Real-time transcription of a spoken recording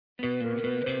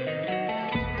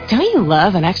Don't you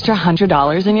love an extra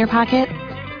 $100 in your pocket?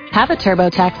 Have a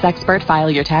TurboTax expert file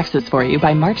your taxes for you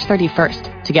by March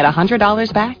 31st to get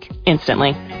 $100 back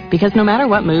instantly. Because no matter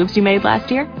what moves you made last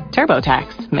year,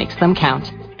 TurboTax makes them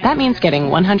count. That means getting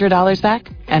 $100 back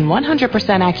and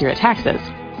 100% accurate taxes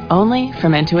only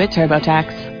from Intuit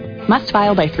TurboTax. Must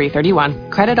file by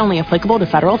 3/31. Credit only applicable to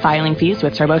federal filing fees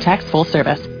with TurboTax full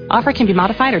service. Offer can be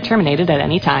modified or terminated at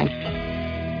any time.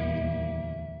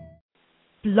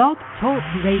 Blog Talk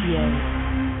Radio.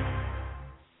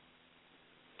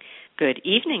 Good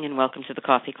evening and welcome to the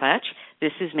Coffee Klatch.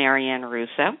 This is Marianne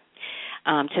Russo.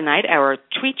 Tonight our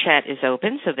tweet chat is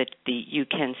open so that you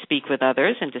can speak with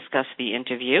others and discuss the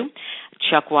interview.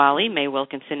 Chuck Wally, May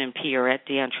Wilkinson, and Pierrette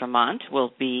D'Entremont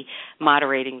will be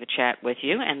moderating the chat with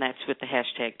you, and that's with the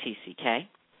hashtag TCK.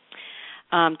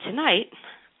 Tonight,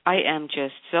 I am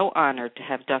just so honored to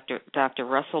have Dr.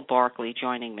 Russell Barkley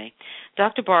joining me.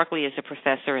 Dr. Barkley is a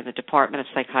professor in the Department of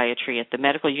Psychiatry at the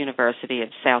Medical University of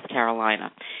South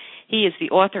Carolina. He is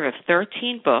the author of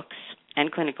 13 books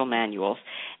and clinical manuals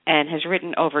and has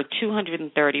written over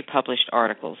 230 published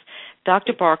articles.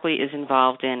 Dr. Barkley is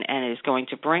involved in and is going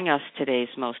to bring us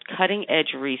today's most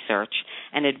cutting-edge research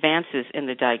and advances in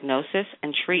the diagnosis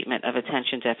and treatment of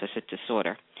attention deficit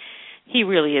disorder. He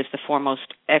really is the foremost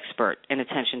expert in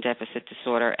attention deficit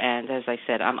disorder, and as I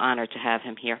said, I'm honored to have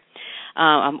him here.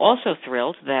 I'm also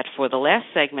thrilled that for the last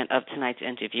segment of tonight's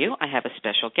interview, I have a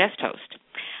special guest host.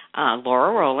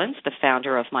 Laura Rolands, the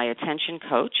founder of My Attention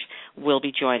Coach, will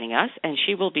be joining us, and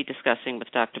she will be discussing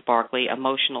with Dr. Barkley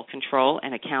emotional control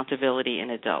and accountability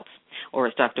in adults, or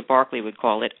as Dr. Barkley would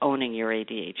call it, owning your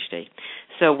ADHD.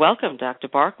 So welcome, Dr.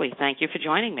 Barkley. Thank you for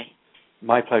joining me.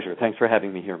 My pleasure. Thanks for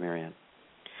having me here, Marianne.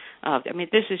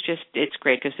 This is just, it's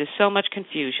great because there's so much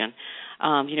confusion,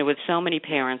 with so many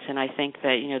parents, and I think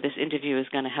that, this interview is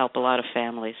going to help a lot of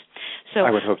families. So I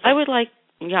would hope so.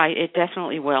 Yeah, it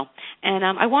definitely will. And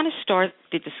I want to start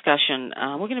the discussion.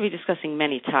 We're going to be discussing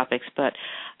many topics, but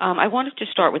I wanted to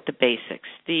start with the basics,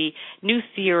 the new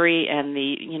theory and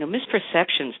the,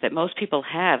 misperceptions that most people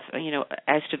have,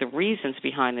 as to the reasons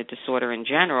behind the disorder in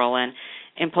general and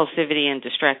impulsivity and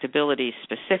distractibility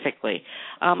specifically.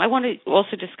 I want to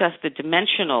also discuss the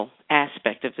dimensional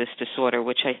aspect of this disorder,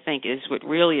 which I think is what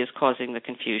really is causing the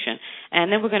confusion.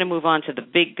 And then we're going to move on to the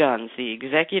big guns, the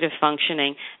executive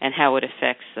functioning and how it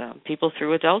affects people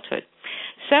through adulthood.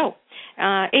 So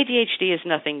ADHD is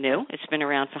nothing new. It's been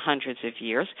around for hundreds of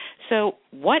years. So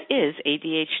what is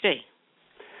ADHD?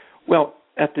 Well,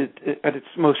 at its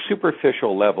most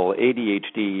superficial level,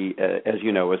 ADHD, as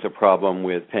you know, is a problem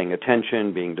with paying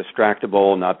attention, being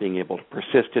distractible, not being able to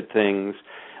persist at things,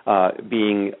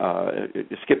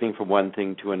 skipping from one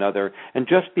thing to another, and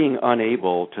just being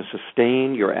unable to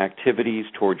sustain your activities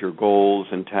toward your goals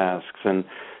and tasks and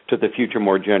to the future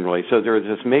more generally. So there is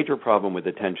this major problem with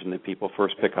attention that people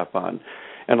first pick up on.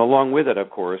 And along with it, of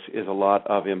course, is a lot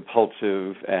of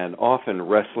impulsive and often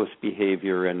restless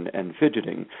behavior and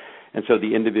fidgeting. And so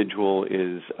the individual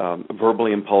is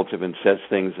verbally impulsive and says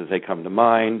things as they come to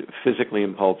mind, physically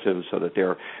impulsive so that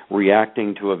they're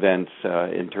reacting to events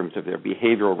in terms of their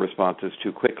behavioral responses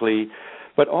too quickly,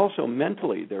 but also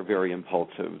mentally they're very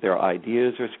impulsive. Their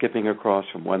ideas are skipping across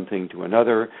from one thing to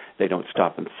another. They don't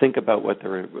stop and think about what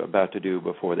they're about to do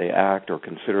before they act or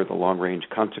consider the long-range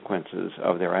consequences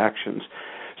of their actions.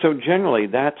 So generally,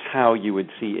 that's how you would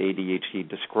see ADHD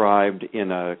described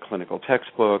in a clinical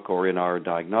textbook or in our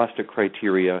diagnostic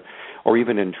criteria or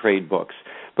even in trade books.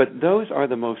 But those are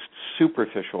the most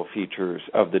superficial features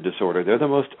of the disorder. They're the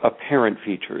most apparent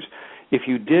features. If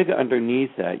you dig underneath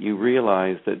that, you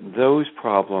realize that those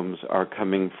problems are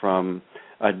coming from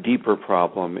a deeper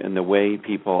problem in the way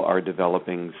people are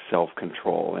developing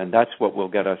self-control. And that's what will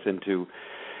get us into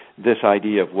this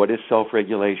idea of what is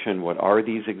self-regulation, what are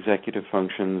these executive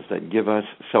functions that give us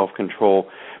self-control.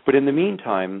 But in the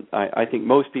meantime, I think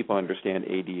most people understand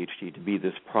ADHD to be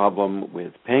this problem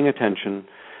with paying attention,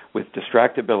 with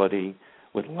distractibility,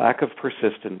 with lack of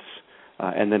persistence,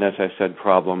 and then, as I said,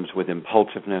 problems with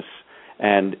impulsiveness,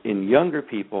 and in younger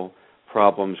people,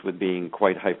 problems with being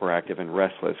quite hyperactive and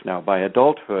restless. Now, by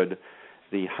adulthood,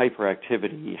 the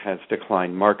hyperactivity has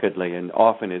declined markedly and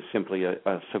often is simply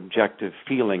a subjective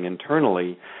feeling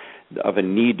internally of a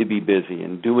need to be busy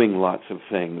and doing lots of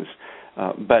things.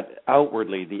 But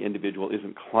outwardly, the individual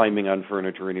isn't climbing on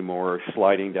furniture anymore or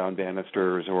sliding down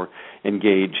banisters or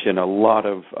engaged in a lot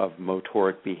of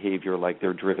motoric behavior like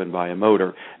they're driven by a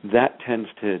motor. That tends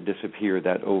to disappear,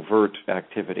 that overt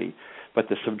activity. But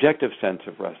the subjective sense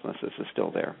of restlessness is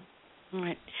still there. All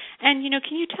right. And,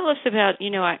 can you tell us about,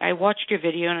 I watched your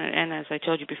video, and as I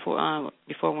told you before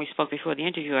when we spoke before the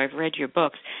interview, I've read your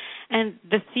books. And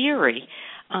the theory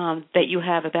that you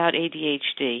have about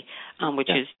ADHD, which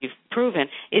is you've proven,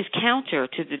 is counter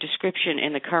to the description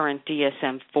in the current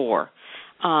DSM-4.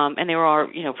 And there are,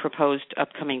 proposed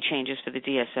upcoming changes for the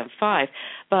DSM-5.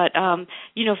 But,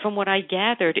 from what I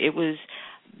gathered, it was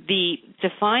the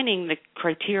defining the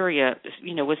criteria,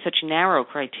 with such narrow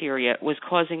criteria was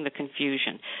causing the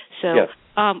confusion. So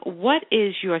what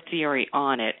is your theory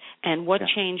on it, and what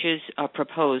changes are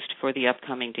proposed for the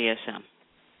upcoming DSM?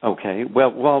 Okay.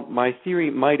 Well, my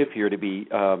theory might appear to be,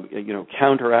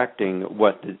 counteracting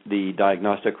what the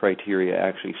diagnostic criteria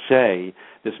actually say.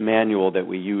 This manual that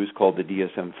we use called the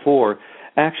DSM-4,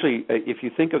 actually, if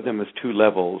you think of them as two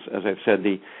levels, as I've said,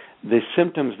 the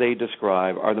symptoms they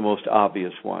describe are the most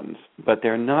obvious ones, but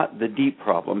they're not the deep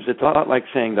problems. It's not like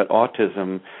saying that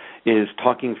autism is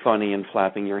talking funny and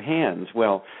flapping your hands.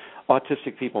 Well,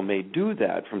 autistic people may do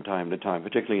that from time to time,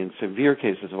 particularly in severe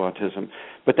cases of autism,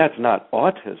 but that's not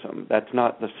autism. That's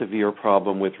not the severe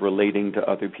problem with relating to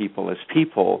other people as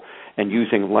people and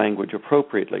using language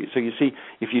appropriately. So you see,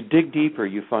 if you dig deeper,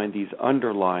 you find these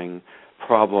underlying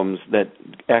problems that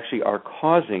actually are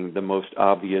causing the most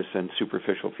obvious and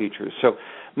superficial features. So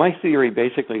my theory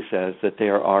basically says that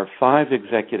there are 5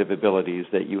 executive abilities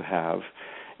that you have,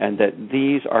 and that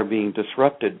these are being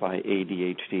disrupted by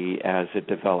ADHD as it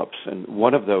develops. And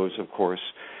one of those, of course,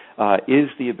 is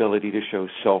the ability to show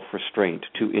self-restraint,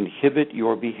 to inhibit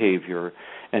your behavior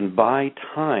and buy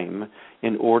time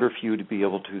in order for you to be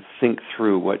able to think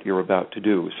through what you're about to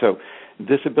do. So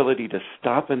this ability to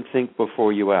stop and think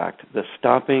before you act, the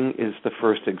stopping is the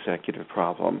first executive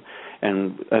problem,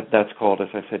 and that's called, as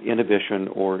I said, inhibition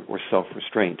or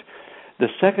self-restraint. The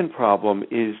second problem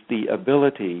is the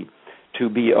ability to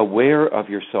be aware of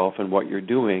yourself and what you're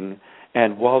doing,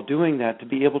 and while doing that, to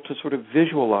be able to sort of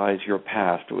visualize your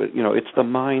past. It's the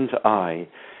mind's eye,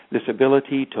 this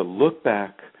ability to look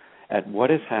back at what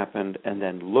has happened and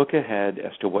then look ahead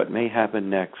as to what may happen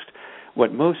next.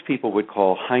 What most people would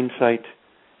call hindsight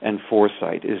and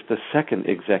foresight is the second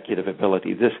executive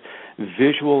ability, this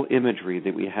visual imagery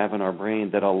that we have in our brain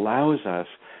that allows us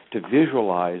to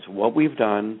visualize what we've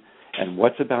done and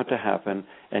what's about to happen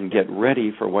and get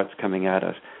ready for what's coming at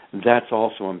us. That's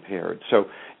also impaired. So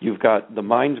you've got the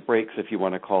mind's breaks, if you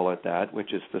want to call it that,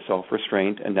 which is the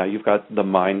self-restraint, and now you've got the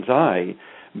mind's eye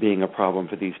being a problem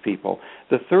for these people.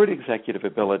 The third executive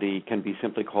ability can be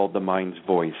simply called the mind's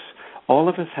voice. All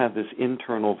of us have this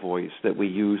internal voice that we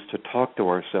use to talk to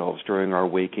ourselves during our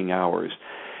waking hours.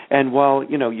 And while,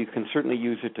 you can certainly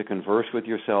use it to converse with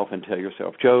yourself and tell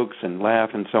yourself jokes and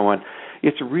laugh and so on,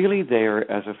 it's really there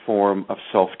as a form of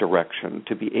self-direction,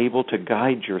 to be able to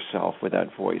guide yourself with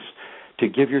that voice, to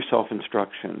give yourself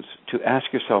instructions, to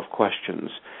ask yourself questions,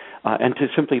 and to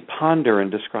simply ponder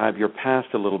and describe your past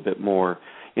a little bit more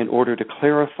in order to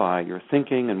clarify your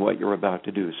thinking and what you're about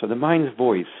to do. So the mind's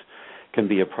voice can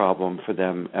be a problem for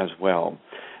them as well.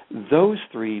 Those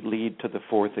 3 lead to the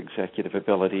fourth executive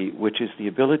ability, which is the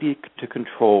ability to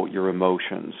control your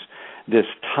emotions. This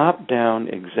top-down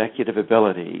executive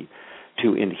ability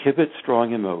to inhibit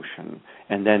strong emotion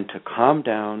and then to calm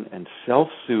down and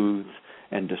self-soothe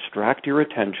and distract your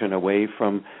attention away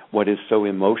from what is so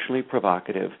emotionally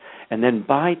provocative, and then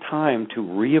buy time to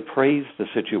reappraise the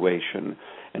situation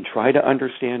and try to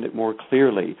understand it more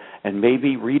clearly and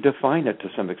maybe redefine it to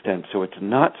some extent so it's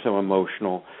not so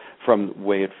emotional from the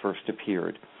way it first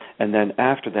appeared. And then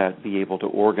after that, be able to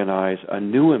organize a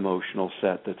new emotional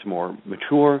set that's more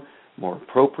mature, more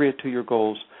appropriate to your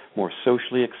goals, more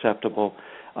socially acceptable,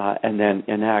 and then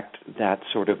enact that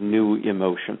sort of new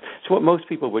emotion. It's what most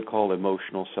people would call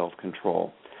emotional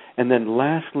self-control. And then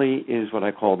lastly is what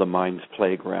I call the mind's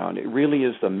playground. It really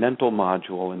is the mental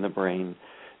module in the brain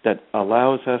that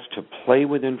allows us to play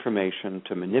with information,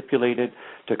 to manipulate it,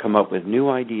 to come up with new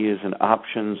ideas and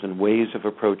options and ways of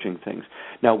approaching things.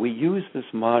 Now, we use this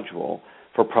module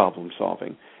for problem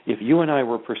solving. If you and I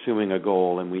were pursuing a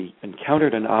goal and we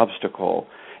encountered an obstacle,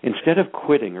 instead of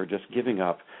quitting or just giving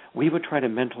up, we would try to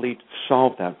mentally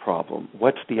solve that problem.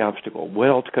 What's the obstacle? What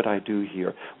else could I do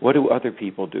here? What do other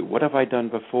people do? What have I done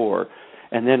before?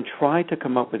 And then try to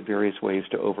come up with various ways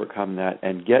to overcome that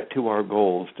and get to our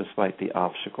goals despite the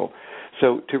obstacle.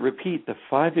 So to repeat, the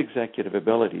 5 executive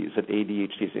abilities that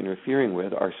ADHD is interfering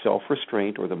with are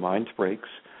self-restraint, or the mind's breaks,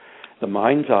 the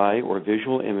mind's eye, or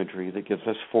visual imagery that gives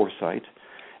us foresight,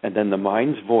 and then the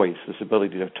mind's voice, this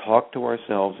ability to talk to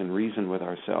ourselves and reason with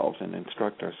ourselves and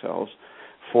instruct ourselves.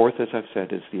 Fourth, as I've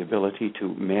said, is the ability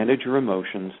to manage your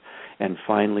emotions, and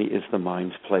finally is the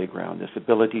mind's playground, this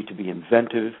ability to be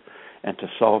inventive and to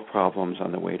solve problems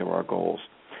on the way to our goals.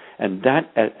 And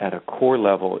that, at a core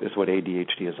level, is what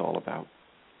ADHD is all about.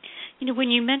 When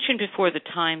you mentioned before the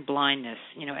time blindness,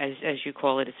 as you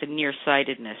call it, it's a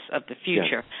nearsightedness of the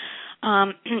future.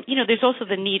 Yes. There's also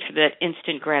the need for that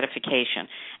instant gratification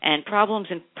and problems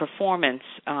in performance,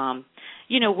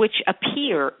 which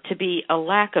appear to be a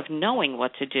lack of knowing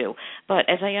what to do. But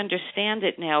as I understand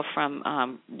it now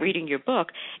from reading your book,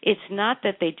 it's not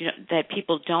that that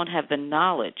people don't have the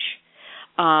knowledge,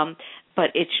 but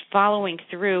it's following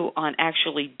through on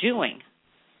actually doing.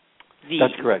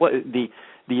 That's correct.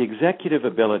 The executive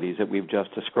abilities that we've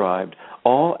just described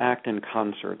all act in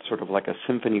concert, sort of like a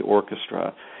symphony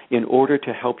orchestra, in order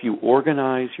to help you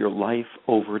organize your life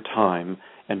over time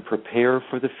and prepare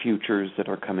for the futures that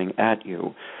are coming at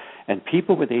you. And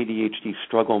people with ADHD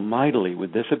struggle mightily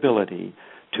with this ability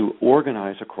to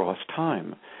organize across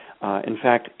time. In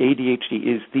fact,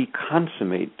 ADHD is the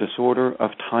consummate disorder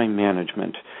of time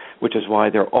management, which is why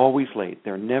they're always late.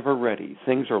 They're never ready.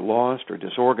 Things are lost or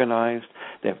disorganized.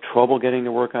 They have trouble getting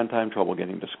to work on time, trouble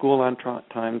getting to school on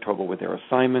time, trouble with their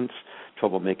assignments,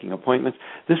 trouble making appointments.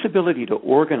 This ability to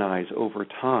organize over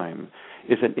time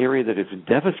is an area that is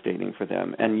devastating for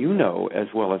them. And you know as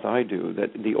well as I do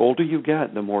that the older you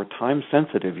get, the more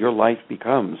time-sensitive your life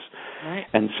becomes. Right.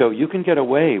 And so you can get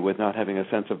away with not having a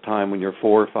sense of time when you're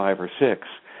 4 or 5 or 6.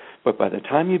 But by the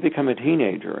time you become a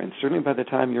teenager, and certainly by the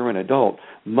time you're an adult,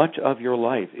 much of your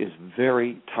life is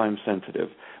very time-sensitive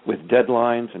with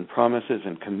deadlines and promises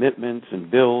and commitments and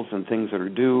bills and things that are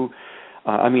due.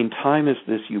 Time is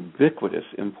this ubiquitous,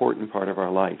 important part of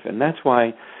our life. And that's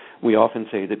why we often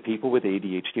say that people with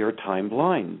ADHD are time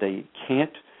blind. They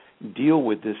can't deal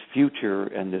with this future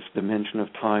and this dimension of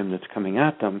time that's coming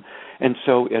at them. And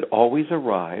so it always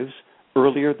arrives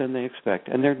earlier than they expect,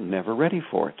 and they're never ready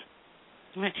for it.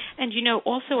 Right. And,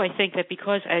 also I think that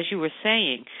because, as you were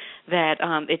saying, that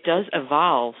it does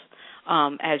evolve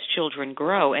as children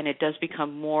grow, and it does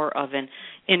become more of an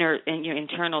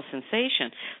internal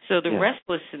sensation. So the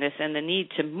restlessness and the need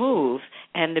to move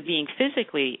and the being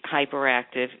physically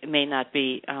hyperactive may not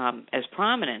be as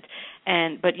prominent.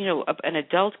 But an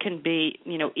adult can be,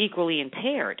 equally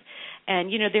impaired. And,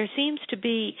 there seems to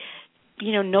be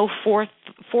no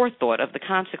forethought of the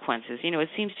consequences. It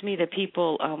seems to me that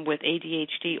people with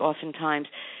ADHD oftentimes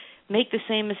make the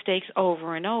same mistakes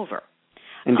over and over.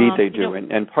 Indeed they do.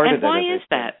 And part of that why is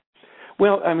that?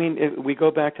 Well, we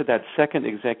go back to that second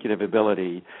executive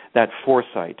ability, that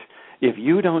foresight. If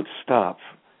you don't stop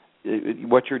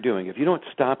what you're doing, if you don't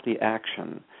stop the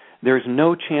action, there's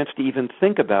no chance to even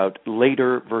think about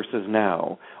later versus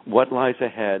now, what lies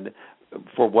ahead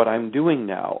for what I'm doing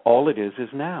now. All it is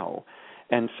now.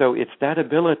 And so it's that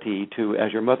ability to,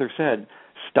 as your mother said,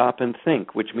 stop and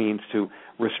think, which means to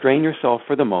restrain yourself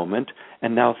for the moment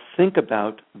and now think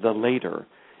about the later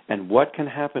and what can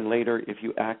happen later if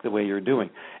you act the way you're doing.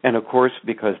 And, of course,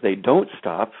 because they don't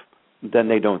stop, then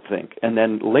they don't think. And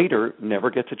then later never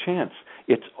gets a chance.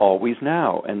 It's always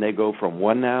now, and they go from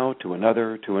one now to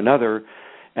another to another.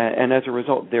 And as a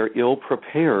result, they're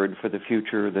ill-prepared for the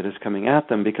future that is coming at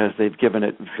them because they've given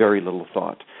it very little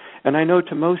thought. And I know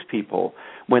to most people,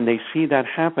 when they see that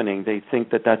happening, they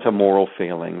think that that's a moral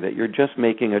failing, that you're just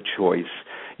making a choice.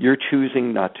 You're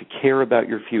choosing not to care about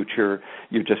your future.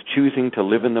 You're just choosing to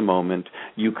live in the moment.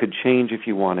 You could change if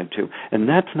you wanted to. And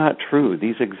that's not true.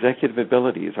 These executive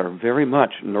abilities are very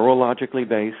much neurologically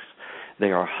based.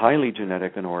 They are highly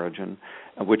genetic in origin,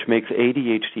 which makes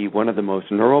ADHD one of the most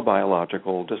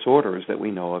neurobiological disorders that we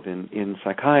know of in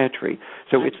psychiatry.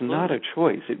 So It's not a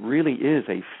choice. It really is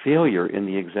a failure in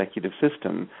the executive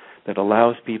system that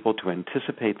allows people to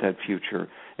anticipate that future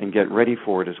and get ready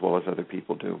for it as well as other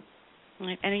people do.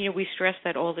 And, we stress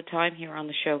that all the time here on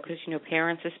the show because,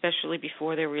 parents, especially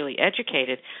before they're really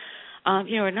educated,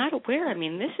 are not aware.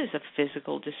 This is a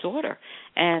physical disorder.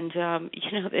 And,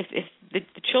 if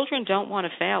the children don't want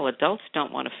to fail, adults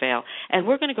don't want to fail. And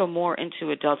we're going to go more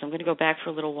into adults. I'm going to go back for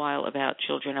a little while about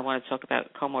children. I want to talk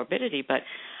about comorbidity. But,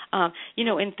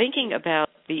 in thinking about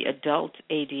the adult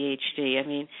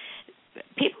ADHD,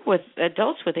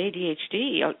 adults with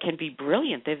ADHD can be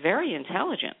brilliant. They're very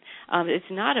intelligent. It's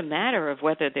not a matter of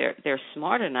whether they're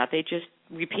smart or not. They just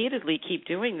repeatedly keep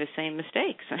doing the same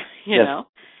mistakes, you know.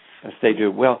 Yes, they do.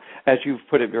 Well, as you've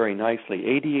put it very nicely,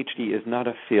 ADHD is not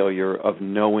a failure of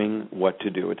knowing what to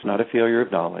do. It's not a failure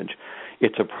of knowledge.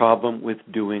 It's a problem with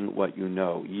doing what you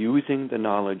know, using the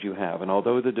knowledge you have. And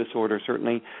although the disorder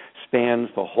certainly spans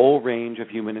the whole range of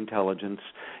human intelligence,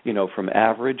 from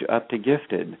average up to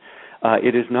gifted,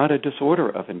 it is not a disorder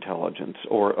of intelligence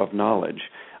or of knowledge.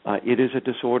 It is a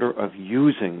disorder of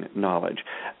using knowledge.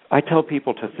 I tell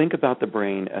people to think about the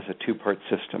brain as a two-part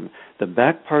system. The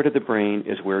back part of the brain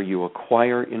is where you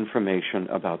acquire information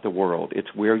about the world.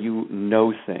 It's where you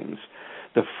know things.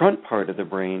 The front part of the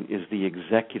brain is the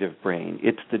executive brain.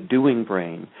 It's the doing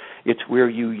brain. It's where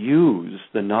you use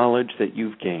the knowledge that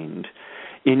you've gained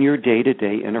in your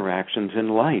day-to-day interactions in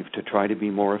life to try to be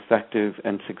more effective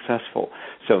and successful.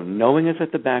 So knowing is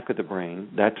at the back of the brain.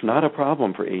 That's not a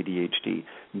problem for ADHD.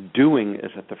 Doing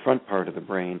is at the front part of the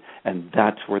brain, and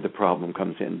that's where the problem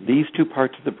comes in. These two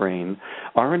parts of the brain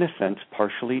are, in a sense,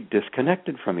 partially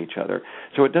disconnected from each other.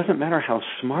 So it doesn't matter how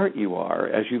smart you are,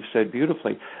 as you've said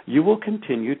beautifully, you will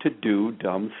continue to do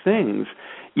dumb things,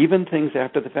 even things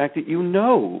after the fact that you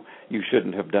know you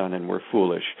shouldn't have done and were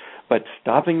foolish. But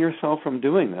stopping yourself from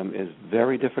doing them is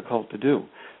very difficult to do.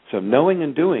 So knowing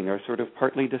and doing are sort of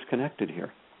partly disconnected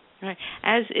here. Right.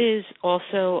 As is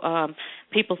also,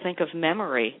 people think of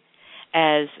memory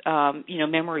as,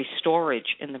 memory storage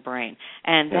in the brain.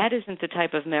 And that isn't the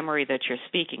type of memory that you're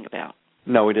speaking about.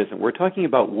 No, it isn't. We're talking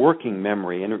about working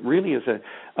memory, and it really is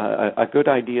a good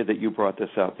idea that you brought this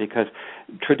up, because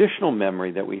traditional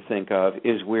memory that we think of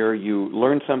is where you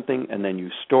learn something and then you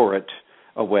store it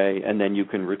away, and then you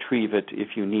can retrieve it if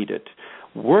you need it.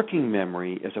 Working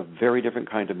memory is a very different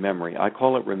kind of memory. I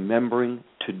call it remembering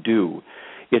to do.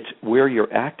 It's where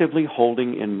you're actively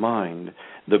holding in mind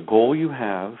the goal you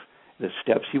have, the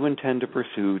steps you intend to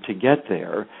pursue to get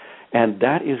there, and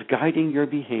that is guiding your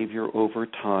behavior over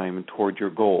time toward your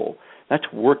goal. That's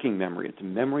working memory. It's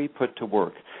memory put to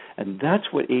work. And that's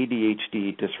what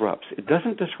ADHD disrupts. It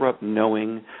doesn't disrupt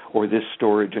knowing or this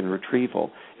storage and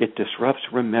retrieval. It disrupts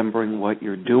remembering what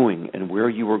you're doing and where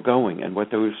you were going and what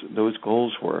those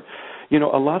goals were. You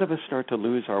know, a lot of us start to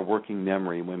lose our working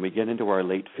memory when we get into our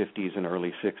late 50s and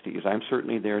early 60s. I'm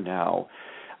certainly there now.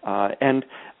 And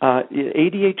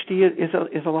ADHD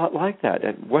is a lot like that.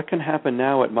 And what can happen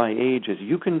now at my age is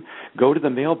you can go to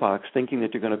the mailbox thinking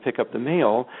that you're going to pick up the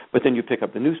mail, but then you pick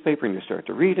up the newspaper and you start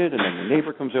to read it, and then the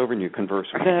neighbor comes over and you converse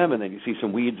with them, and then you see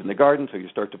some weeds in the garden, so you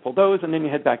start to pull those, and then you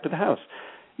head back to the house.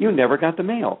 You never got the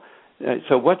mail.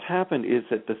 So what's happened is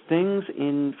that the things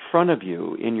in front of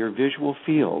you in your visual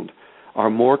field are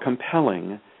more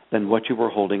compelling than what you were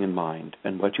holding in mind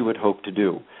and what you had hoped to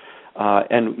do.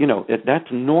 And, you know, that's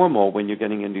normal when you're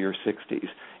getting into your 60s.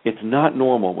 It's not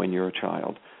normal when you're a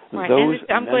child. Right, and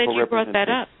I'm glad you brought that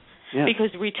up, because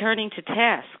returning to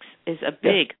tasks is a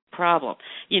big problem.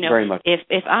 You know, very much.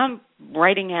 If I'm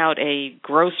writing out a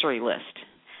grocery list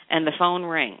and the phone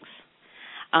rings,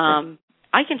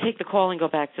 I can take the call and go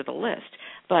back to the list.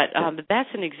 But that's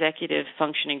an executive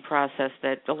functioning process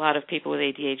that a lot of people with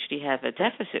ADHD have a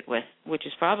deficit with, which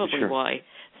is probably why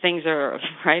things are,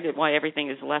 why everything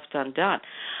is left undone.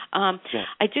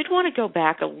 I did want to go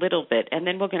back a little bit, and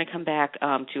then we're going to come back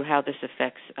to how this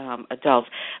affects adults.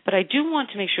 But I do want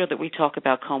to make sure that we talk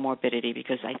about comorbidity,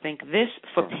 because I think this,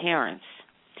 for parents,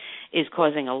 is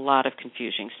causing a lot of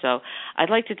confusion. So I'd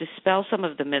like to dispel some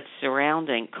of the myths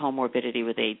surrounding comorbidity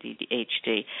with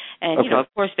ADHD. And, you know, of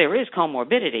course, there is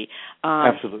comorbidity.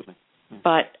 Absolutely.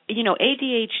 But, you know,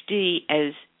 ADHD,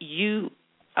 as you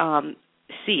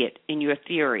see it in your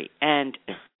theory, and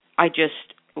I just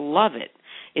love it,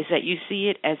 is that you see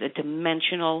it as a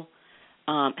dimensional,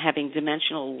 having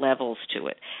dimensional levels to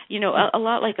it. You know, a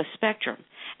lot like a spectrum.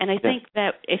 And I think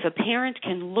that if a parent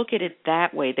can look at it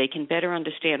that way, they can better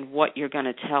understand what you're going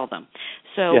to tell them.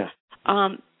 So,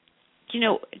 you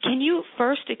know, can you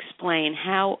first explain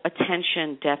how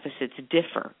attention deficits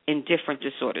differ in different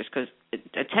disorders? Because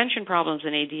attention problems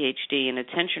in ADHD and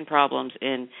attention problems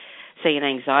in, say, an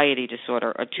anxiety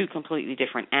disorder are two completely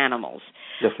different animals.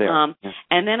 Yes, they are.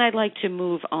 And then I'd like to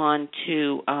move on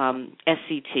to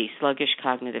SCT, sluggish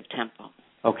cognitive tempo.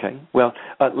 Okay. Well,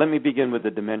 let me begin with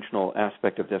the dimensional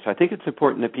aspect of this. I think it's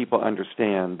important that people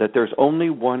understand that there's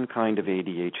only one kind of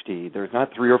ADHD. There's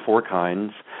not 3 or 4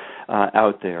 kinds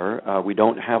out there. We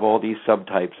don't have all these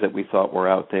subtypes that we thought were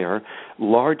out there.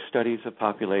 Large studies of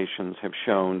populations have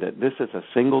shown that this is a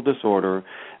single disorder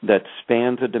that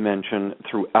spans a dimension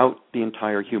throughout the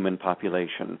entire human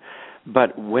population.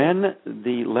 But when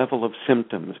the level of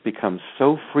symptoms becomes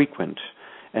so frequent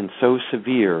and so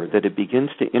severe that it begins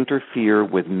to interfere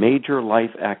with major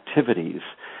life activities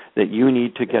that you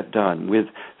need to get done, with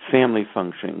family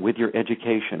functioning, with your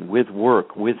education, with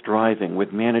work, with driving,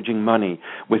 with managing money,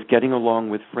 with getting along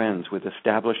with friends, with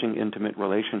establishing intimate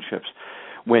relationships,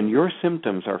 when your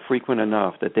symptoms are frequent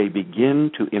enough that they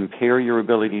begin to impair your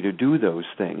ability to do those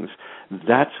things,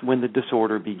 that's when the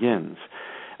disorder begins.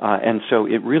 And so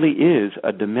it really is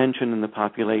a dimension in the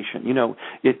population. You know,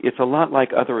 it's a lot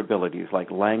like other abilities, like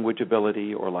language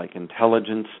ability or like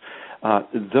intelligence.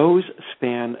 Those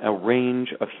span a range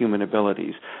of human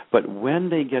abilities. But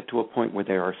when they get to a point where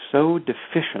they are so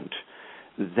deficient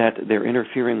that they're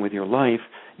interfering with your life,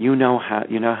 you now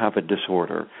have a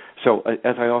disorder. So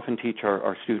as I often teach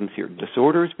our students here,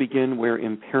 disorders begin where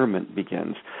impairment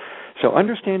begins. So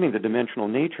understanding the dimensional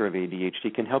nature of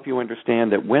ADHD can help you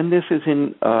understand that when this is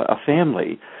in a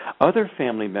family, other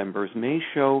family members may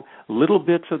show little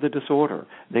bits of the disorder.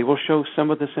 They will show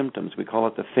some of the symptoms. We call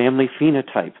it the family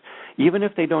phenotype. Even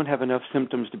if they don't have enough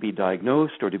symptoms to be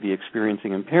diagnosed or to be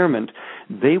experiencing impairment,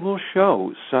 they will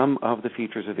show some of the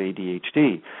features of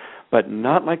ADHD. But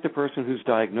not like the person who's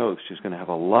diagnosed, who's going to have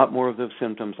a lot more of those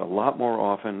symptoms, a lot more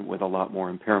often, with a lot more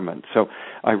impairment. So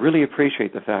I really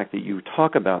appreciate the fact that you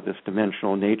talk about this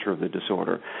dimensional nature of the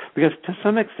disorder, because to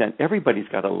some extent, everybody's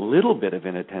got a little bit of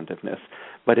inattentiveness,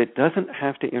 but it doesn't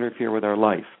have to interfere with our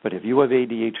life. But if you have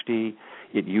ADHD,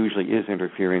 it usually is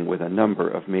interfering with a number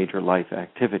of major life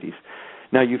activities.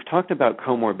 Now, you've talked about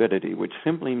comorbidity, which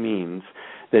simply means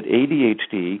that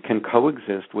ADHD can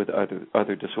coexist with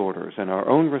other disorders. And our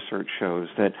own research shows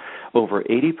that over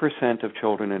 80% of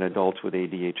children and adults with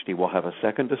ADHD will have a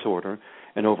second disorder,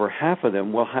 and over half of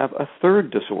them will have a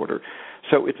third disorder.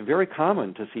 So it's very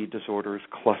common to see disorders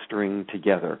clustering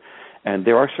together. And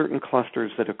there are certain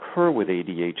clusters that occur with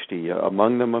ADHD.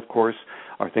 Among them, of course,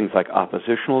 are things like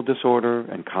oppositional disorder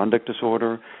and conduct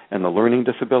disorder and the learning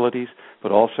disabilities,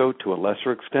 but also, to a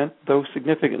lesser extent, though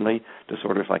significantly,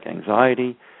 disorders like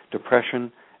anxiety,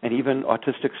 depression, and even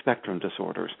autistic spectrum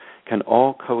disorders can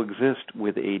all coexist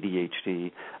with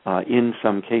ADHD in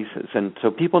some cases. And so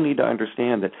people need to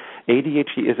understand that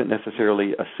ADHD isn't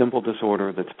necessarily a simple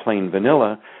disorder that's plain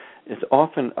vanilla. It's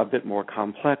often a bit more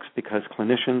complex because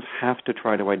clinicians have to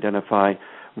try to identify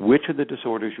which of the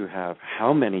disorders you have,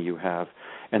 how many you have,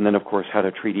 and then, of course, how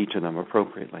to treat each of them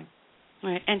appropriately.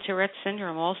 Right. And Tourette's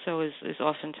syndrome also is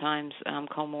oftentimes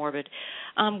comorbid.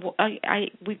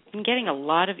 We've been getting a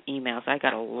lot of emails. I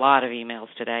got a lot of emails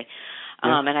today.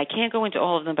 And I can't go into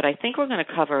all of them, but I think we're going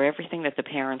to cover everything that the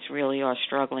parents really are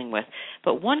struggling with.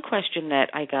 But one question that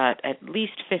I got at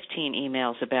least 15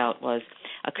 emails about was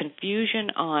a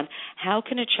confusion on how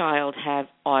can a child have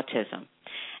autism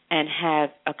and have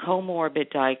a comorbid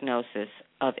diagnosis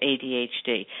of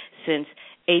ADHD, since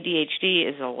ADHD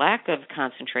is a lack of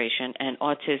concentration and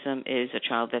autism is a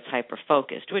child that's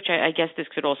hyper-focused, which I guess this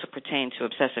could also pertain to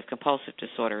obsessive-compulsive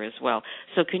disorder as well.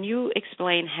 So can you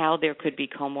explain how there could be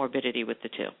comorbidity with the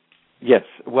two? Yes.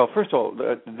 Well, first of all,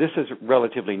 this is a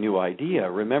relatively new idea.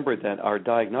 Remember that our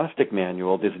diagnostic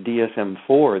manual, this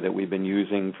DSM-4 that we've been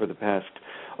using for the past,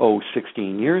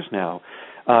 16 years now,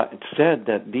 it said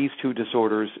that these two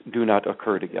disorders do not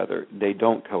occur together. They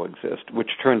don't coexist, which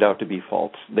turned out to be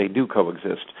false. They do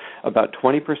coexist. About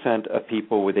 20% of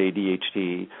people with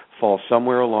ADHD fall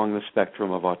somewhere along the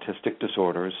spectrum of autistic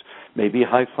disorders, maybe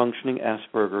high-functioning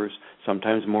Asperger's,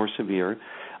 sometimes more severe.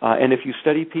 And if you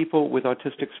study people with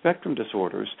autistic spectrum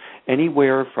disorders,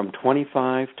 anywhere from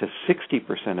 25 to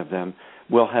 60% of them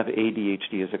will have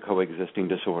ADHD as a coexisting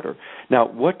disorder. Now,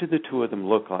 what do the two of them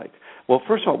look like? Well,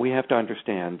 first of all, we have to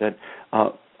understand that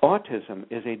autism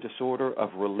is a disorder of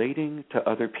relating to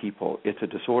other people. It's a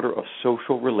disorder of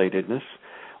social relatedness.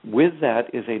 With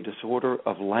that is a disorder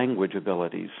of language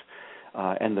abilities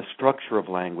and the structure of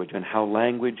language and how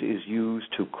language is used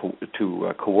to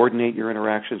coordinate your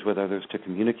interactions with others, to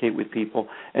communicate with people,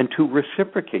 and to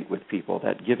reciprocate with people,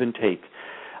 that give and take.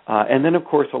 And then, of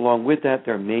course, along with that,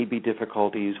 there may be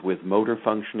difficulties with motor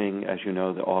functioning, as you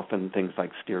know, often things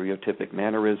like stereotypic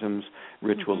mannerisms,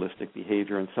 ritualistic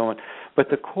behavior, and so on. But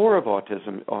the core of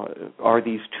autism are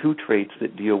these two traits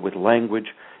that deal with language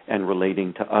and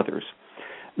relating to others.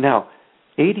 Now,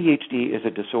 ADHD is a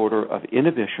disorder of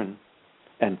inhibition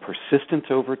and persistence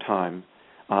over time,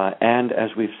 and,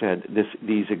 as we've said,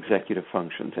 these executive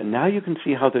functions. And now you can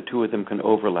see how the two of them can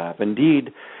overlap. Indeed,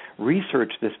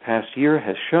 research this past year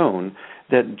has shown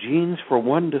that genes for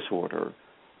one disorder,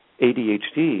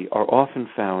 ADHD, are often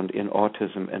found in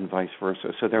autism and vice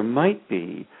versa. So there might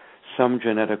be some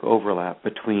genetic overlap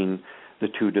between the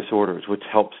two disorders, which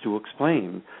helps to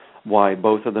explain why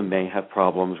both of them may have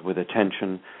problems with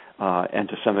attention and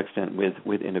to some extent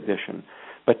with inhibition.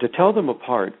 But to tell them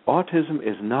apart, autism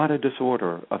is not a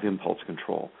disorder of impulse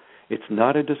control. It's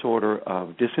not a disorder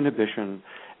of disinhibition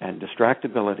and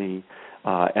distractibility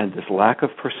and this lack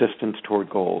of persistence toward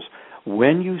goals.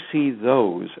 When you see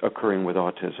those occurring with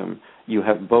autism, you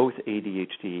have both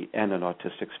ADHD and an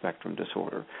autistic spectrum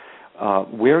disorder.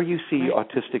 Where you see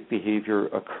autistic behavior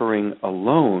occurring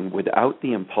alone without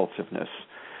the impulsiveness,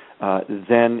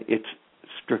 then it's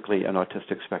strictly an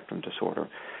autistic spectrum disorder.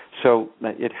 So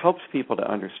it helps people to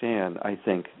understand, I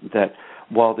think, that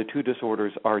while the two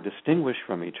disorders are distinguished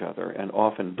from each other and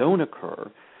often don't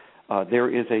occur, there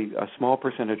is a small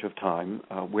percentage of time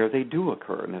where they do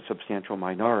occur in a substantial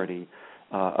minority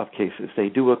of cases. They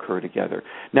do occur together.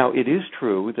 Now, it is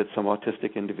true that some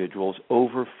autistic individuals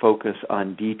over-focus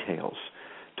on details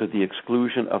to the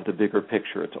exclusion of the bigger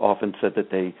picture. It's often said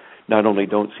that they not only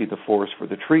don't see the forest for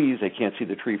the trees, they can't see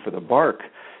the tree for the bark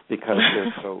because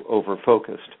they're so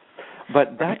over-focused.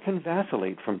 But that can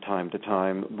vacillate from time to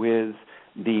time with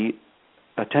the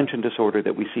attention disorder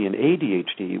that we see in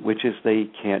ADHD, which is they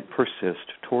can't persist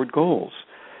toward goals.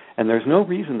 And there's no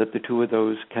reason that the two of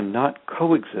those cannot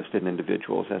coexist in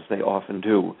individuals, as they often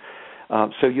do.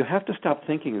 So you have to stop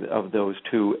thinking of those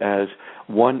two as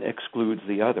one excludes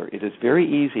the other. It is very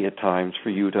easy at times for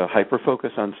you to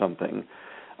hyper-focus on something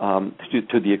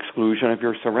to the exclusion of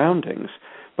your surroundings,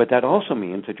 but that also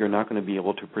means that you're not going to be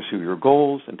able to pursue your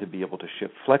goals and to be able to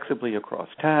shift flexibly across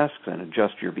tasks and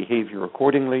adjust your behavior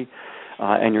accordingly,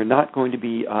 and you're not going to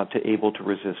be able to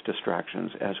resist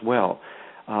distractions as well.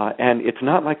 And it's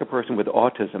not like a person with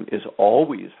autism is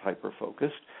always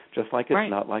hyper-focused, just like it's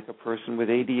not like a person with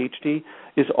ADHD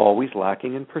is always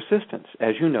lacking in persistence.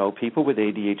 As you know, people with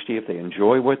ADHD, if they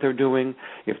enjoy what they're doing,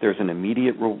 if there's an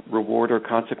immediate reward or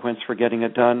consequence for getting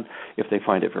it done, if they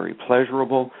find it very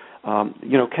pleasurable,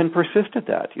 can persist at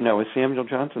that. As Samuel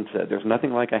Johnson said, there's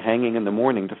nothing like a hanging in the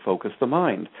morning to focus the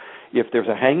mind. If there's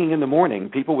a hanging in the morning,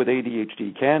 people with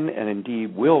ADHD can and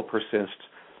indeed will persist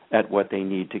at what they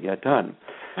need to get done.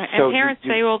 And so parents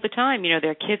say all the time,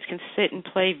 their kids can sit and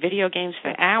play video games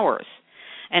for hours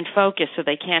and focus so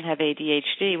they can't have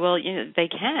ADHD. Well, they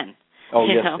can. Oh,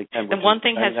 yes, they can. The one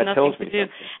thing has nothing to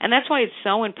do. And that's why it's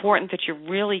so important that you're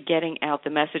really getting out the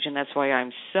message, and that's why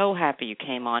I'm so happy you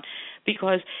came on,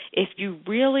 because if you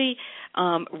really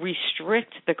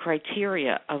restrict the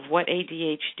criteria of what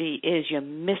ADHD is, you're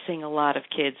missing a lot of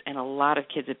kids, and a lot of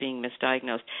kids are being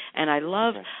misdiagnosed. And I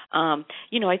love,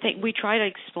 I think I try to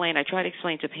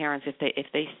explain to parents if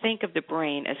they think of the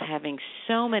brain as having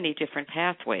so many different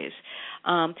pathways,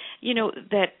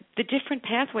 that the different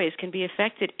pathways can be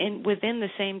affected within the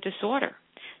same disorder.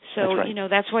 So,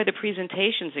 that's why the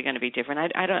presentations are going to be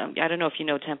different. I don't know if you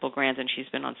know Temple Grandin. She's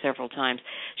been on several times.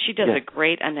 She does a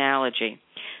great analogy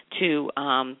to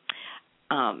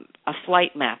a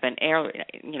flight map,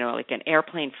 like an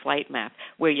airplane flight map,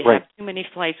 where you have too many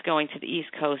flights going to the East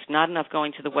Coast, not enough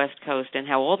going to the West Coast, and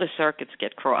how all the circuits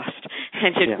get crossed.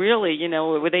 And it really,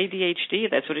 with ADHD,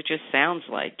 that's what it just sounds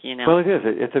like, Well, it is.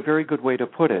 It's a very good way to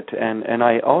put it. And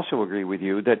I also agree with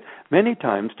you that many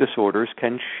times disorders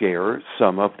can share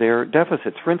some of their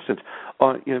deficits. For instance,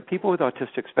 people with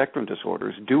autistic spectrum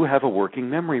disorders do have a working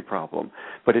memory problem,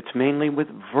 but it's mainly with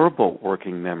verbal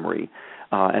working memory.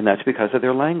 And that's because of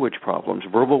their language problems.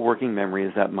 Verbal working memory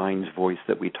is that mind's voice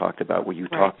that we talked about, where you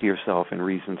talk to yourself and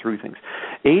reason through things.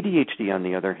 ADHD, on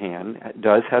the other hand,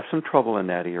 does have some trouble in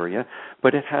that area,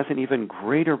 but it has an even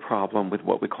greater problem with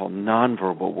what we call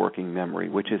nonverbal working memory,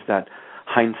 which is that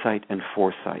hindsight and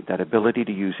foresight, that ability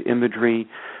to use imagery,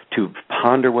 to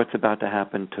ponder what's about to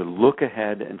happen, to look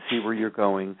ahead and see where you're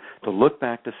going, to look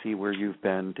back to see where you've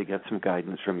been, to get some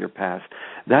guidance from your past.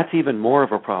 That's even more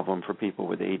of a problem for people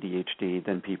with ADHD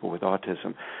than people with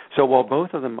autism. So while both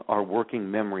of them are working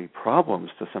memory problems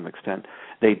to some extent,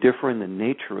 they differ in the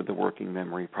nature of the working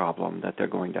memory problem that they're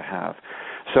going to have.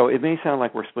 So it may sound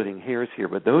like we're splitting hairs here,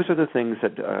 but those are the things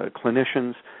that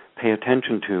clinicians pay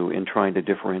attention to in trying to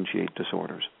differentiate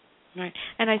disorders. Right.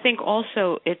 And I think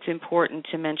also it's important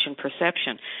to mention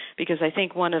perception, because I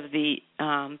think one of the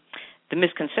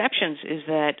misconceptions is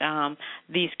that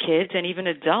these kids and even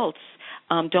adults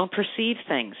don't perceive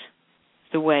things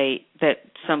the way that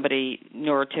somebody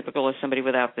neurotypical or somebody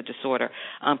without the disorder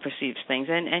perceives things.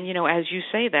 And as you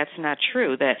say, that's not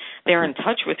true, that they're in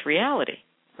touch with reality.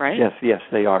 Right? Yes,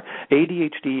 they are.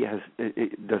 ADHD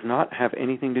does not have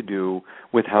anything to do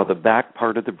with how the back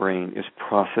part of the brain is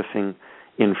processing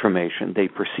information. They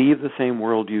perceive the same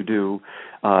world you do.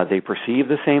 They perceive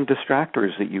the same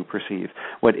distractors that you perceive.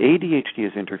 What ADHD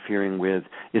is interfering with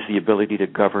is the ability to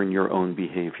govern your own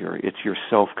behavior. It's your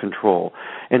self-control.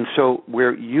 And so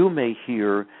where you may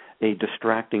hear a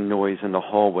distracting noise in the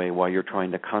hallway while you're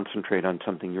trying to concentrate on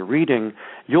something you're reading,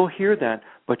 you'll hear that,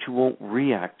 but you won't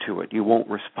react to it. You won't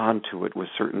respond to it with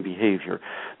certain behavior.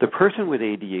 The person with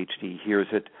ADHD hears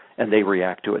it, and they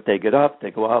react to it. They get up,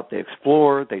 they go out, they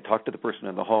explore, they talk to the person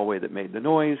in the hallway that made the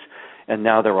noise, and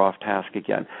now they're off task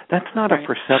again. That's not a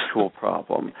perceptual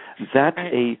problem. That's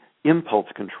a impulse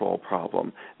control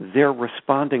problem. They're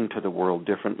responding to the world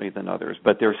differently than others,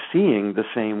 but they're seeing the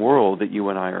same world that you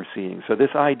and I are seeing. So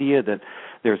this idea that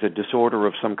there's a disorder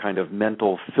of some kind of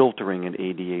mental filtering in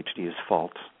ADHD is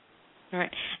false. All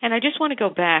right. And I just want to go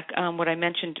back what I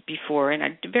mentioned before,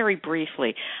 and very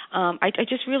briefly. I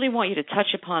just really want you to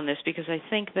touch upon this because I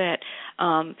think that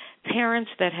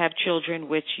parents that have children,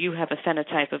 which you have a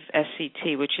phenotype of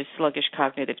SCT, which is sluggish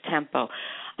cognitive tempo,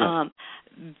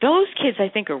 those kids I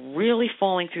think are really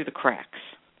falling through the cracks.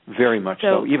 Very much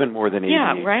so, even more than ADHD.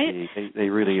 Yeah, right? They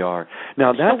really are.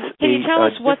 Now, that's can you tell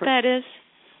us what that is?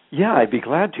 Yeah, I'd be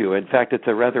glad to. In fact, it's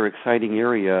a rather exciting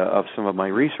area of some of my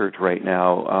research right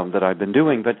now that I've been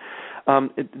doing. But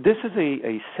this is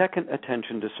a second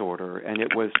attention disorder, and it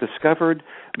was discovered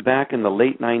back in the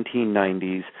late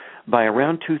 1990s. By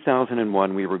around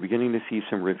 2001, we were beginning to see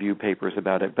some review papers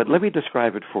about it. But let me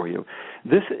describe it for you.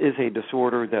 This is a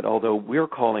disorder that, although we're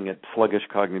calling it sluggish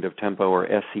cognitive tempo, or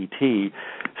SCT,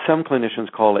 some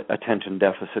clinicians call it attention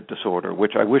deficit disorder,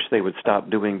 which I wish they would stop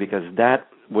doing because that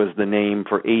was the name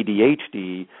for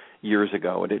ADHD years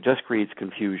ago, and it just creates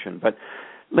confusion. But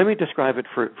let me describe it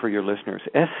for your listeners.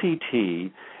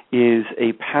 SCT is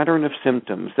a pattern of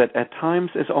symptoms that at times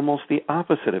is almost the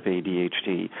opposite of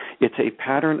ADHD. It's a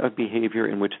pattern of behavior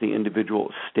in which the individual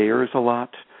stares a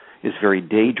lot, is very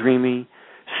daydreamy,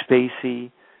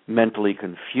 spacey, mentally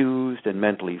confused and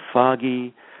mentally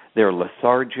foggy. They're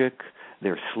lethargic,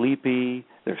 they're sleepy,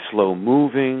 they're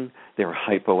slow-moving, they're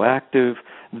hypoactive.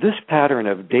 This pattern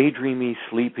of daydreamy,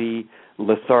 sleepy,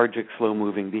 lethargic,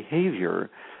 slow-moving behavior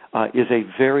is a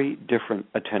very different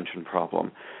attention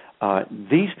problem.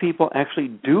 These people actually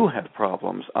do have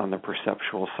problems on the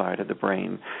perceptual side of the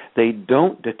brain. They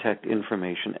don't detect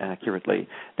information accurately.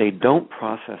 They don't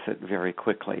process it very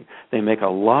quickly. They make a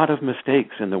lot of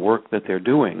mistakes in the work that they're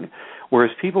doing,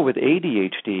 whereas people with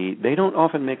ADHD, they don't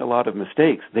often make a lot of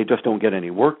mistakes. They just don't get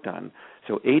any work done.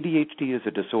 So ADHD is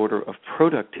a disorder of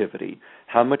productivity,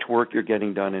 how much work you're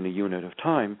getting done in a unit of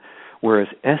time, whereas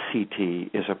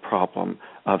SCT is a problem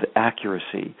of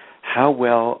accuracy. How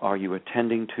well are you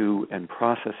attending to and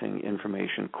processing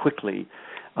information quickly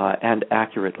and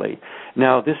accurately?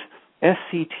 Now, this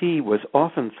SCT was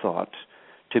often thought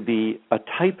to be a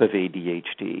type of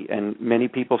ADHD, and many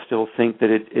people still think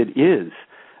that it is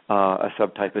a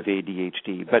subtype of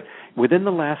ADHD. But within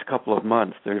the last couple of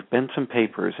months, there have been some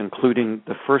papers, including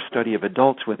the first study of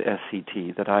adults with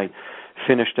SCT that I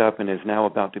finished up and is now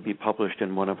about to be published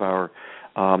in one of our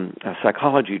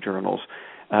psychology journals.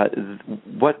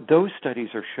 What those studies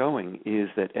are showing is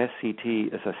that SCT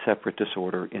is a separate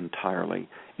disorder entirely.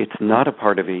 It's not a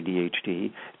part of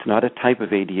ADHD. It's not a type of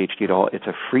ADHD at all. It's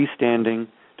a freestanding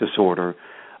disorder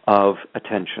of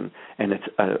attention, and it's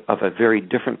of a very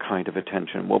different kind of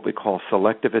attention, what we call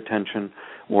selective attention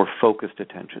or focused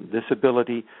attention. This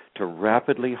ability to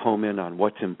rapidly home in on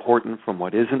what's important from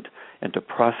what isn't and to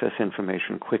process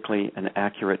information quickly and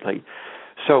accurately.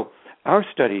 So our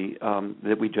study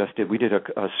that we just did, we did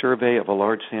a survey of a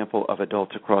large sample of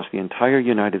adults across the entire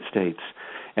United States,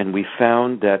 and we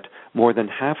found that more than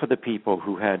half of the people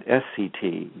who had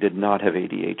SCT did not have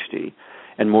ADHD,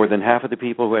 and more than half of the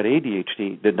people who had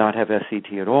ADHD did not have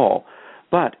SCT at all.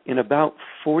 But in about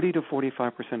 40 to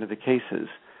 45% of the cases,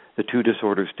 the two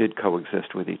disorders did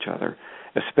coexist with each other,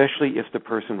 especially if the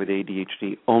person with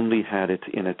ADHD only had its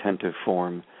inattentive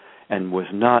form and was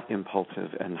not impulsive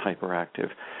and hyperactive.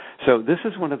 So this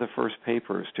is one of the first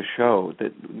papers to show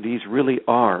that these really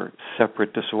are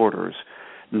separate disorders,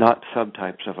 not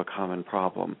subtypes of a common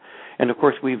problem. And of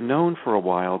course, we've known for a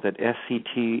while that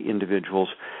SCT individuals,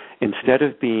 instead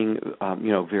of being,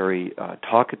 very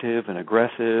talkative and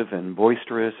aggressive and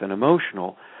boisterous and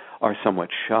emotional, are somewhat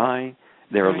shy.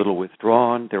 They're a little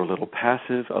withdrawn. They're a little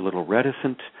passive, a little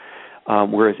reticent.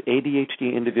 Whereas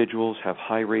ADHD individuals have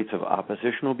high rates of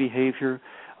oppositional behavior,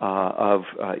 of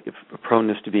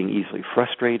proneness to being easily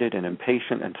frustrated and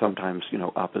impatient, and sometimes,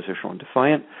 oppositional and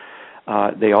defiant.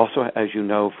 They also, as you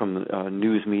know from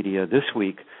news media this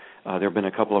week, there have been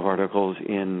a couple of articles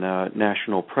in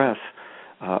national press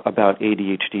about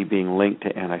ADHD being linked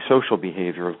to antisocial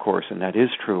behavior, of course, and that is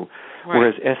true,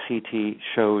 whereas SCT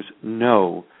shows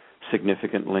no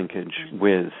significant linkage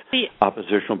with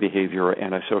oppositional behavior or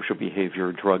antisocial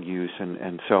behavior, drug use,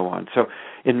 and so on. So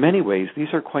in many ways, these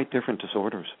are quite different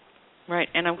disorders. Right,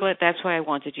 and I'm glad that's why I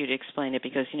wanted you to explain it,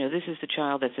 because, this is the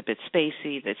child that's a bit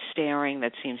spacey, that's staring,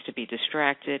 that seems to be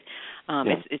distracted.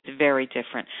 It's very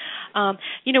different.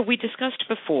 We discussed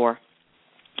before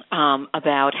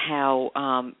about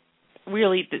how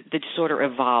really the disorder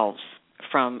evolves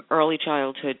from early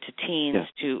childhood to teens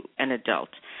to an adult.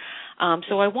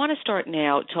 So I want to start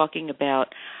now talking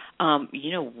about,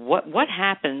 what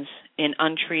happens in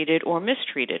untreated or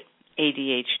mistreated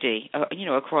ADHD,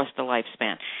 across the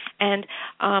lifespan. And,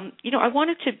 I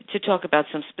wanted to talk about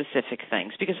some specific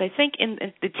things, because I think in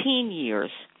the teen years,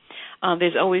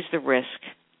 there's always the risk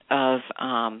of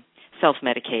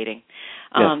self-medicating.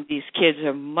 Yes. These kids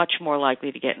are much more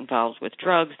likely to get involved with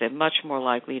drugs. They're much more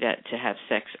likely to have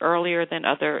sex earlier than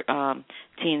other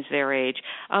teens their age.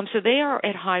 So they are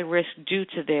at high risk due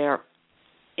to their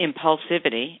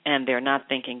impulsivity, and they're not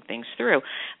thinking things through.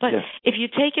 But if you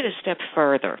take it a step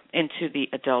further into the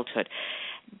adulthood,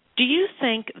 do you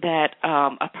think that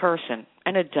a person,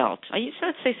 an adult,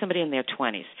 let's say somebody in their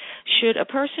 20s, should a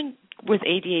person with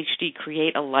ADHD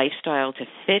create a lifestyle to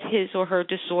fit his or her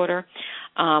disorder,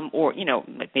 or,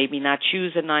 maybe not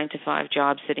choose a 9-to-5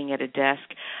 job sitting at a desk,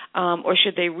 or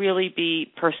should they really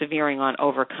be persevering on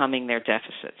overcoming their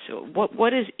deficits? So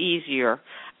what is easier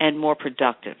and more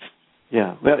productive?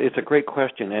 Yeah, well, it's a great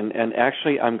question, and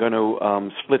actually I'm going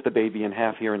to split the baby in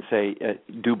half here and say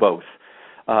do both.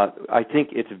 I think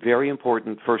it's very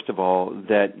important, first of all,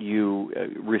 that you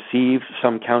receive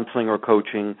some counseling or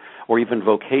coaching or even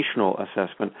vocational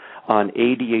assessment on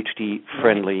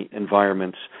ADHD-friendly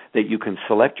environments that you can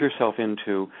select yourself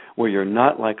into where you're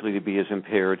not likely to be as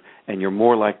impaired and you're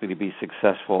more likely to be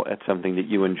successful at something that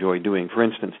you enjoy doing. For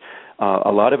instance,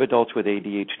 a lot of adults with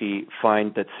ADHD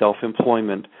find that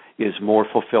self-employment is more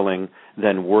fulfilling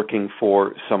than working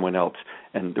for someone else.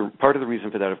 And part of the reason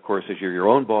for that, of course, is you're your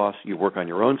own boss. You work on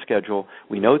your own schedule.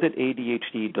 We know that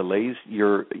ADHD delays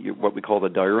your what we call the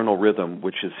diurnal rhythm,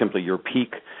 which is simply your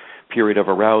peak period of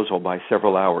arousal by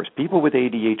several hours. People with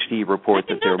ADHD report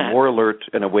that they're more alert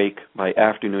and awake by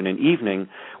afternoon and evening,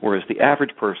 whereas the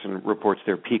average person reports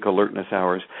their peak alertness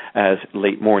hours as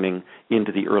late morning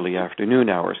into the early afternoon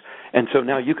hours. And so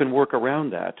now you can work around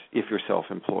that if you're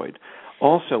self-employed.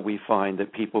 Also, we find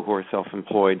that people who are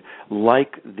self-employed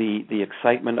like the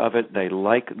excitement of it. They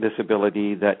like this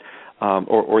ability that,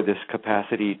 or this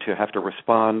capacity to have to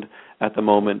respond at the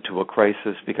moment to a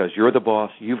crisis because you're the boss.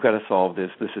 You've got to solve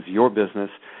this. This is your business.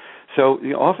 So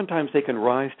oftentimes they can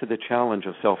rise to the challenge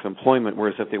of self-employment,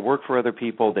 whereas if they work for other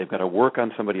people, they've got to work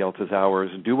on somebody else's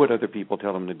hours, do what other people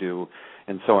tell them to do,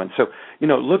 and so on. So,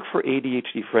 look for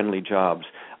ADHD-friendly jobs.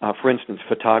 For instance,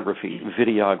 photography,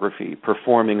 videography,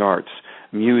 performing arts,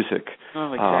 music,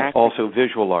 also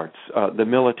visual arts, the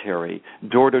military,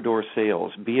 door-to-door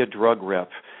sales, be a drug rep.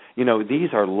 These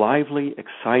are lively,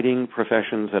 exciting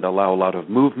professions that allow a lot of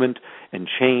movement and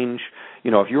change.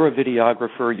 If you're a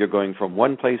videographer, you're going from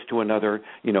one place to another,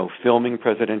 filming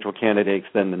presidential candidates.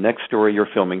 Then the next story, you're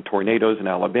filming tornadoes in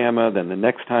Alabama. Then the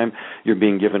next time, you're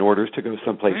being given orders to go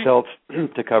someplace else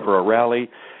to cover a rally.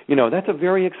 That's a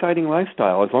very exciting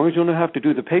lifestyle. As long as you don't have to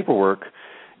do the paperwork,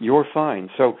 you're fine.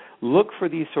 So look for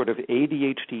these sort of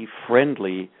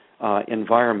ADHD-friendly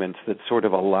environments that sort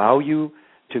of allow you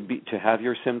to have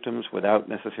your symptoms without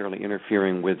necessarily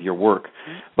interfering with your work.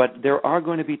 But there are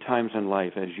going to be times in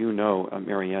life, as you know,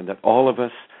 Marianne, that all of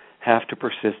us have to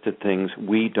persist at things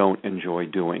we don't enjoy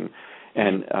doing.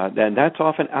 And then that's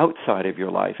often outside of your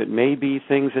life. It may be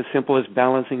things as simple as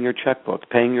balancing your checkbook,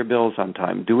 paying your bills on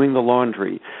time, doing the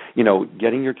laundry,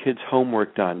 getting your kids'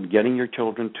 homework done, getting your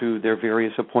children to their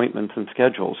various appointments and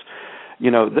schedules.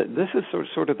 This is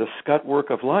sort of the scut work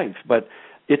of life, but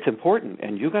it's important,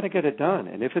 and you got to get it done.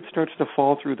 And if it starts to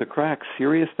fall through the cracks,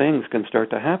 serious things can start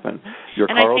to happen. Your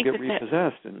car will get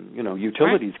repossessed, and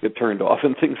utilities get turned off,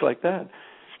 and things like that.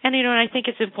 And and I think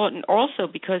it's important also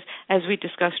because, as we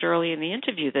discussed early in the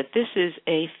interview, that this is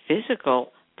a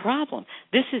physical problem.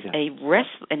 This is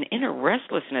an inner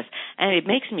restlessness, and it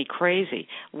makes me crazy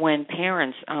when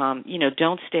parents,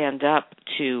 don't stand up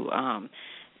to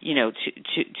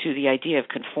the idea of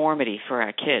conformity for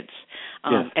our kids.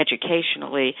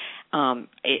 Educationally,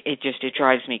 it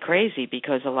drives me crazy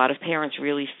because a lot of parents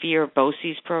really fear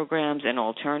BOCES programs and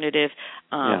alternative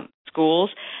schools.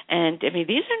 And,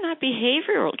 these are not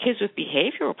kids with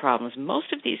behavioral problems.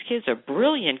 Most of these kids are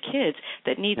brilliant kids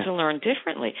that need to learn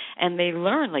differently. And they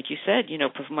learn, like you said,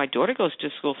 my daughter goes to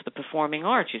school for the performing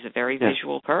arts. She's a very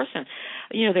visual person.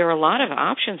 There are a lot of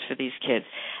options for these kids.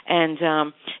 And,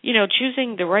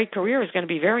 choosing the right career is going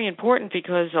to be very important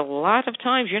because a lot of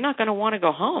times you're not going to want to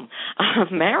go home.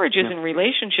 Marriages and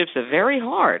relationships are very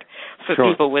hard for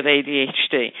people with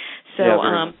ADHD.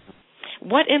 So,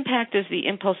 what impact does the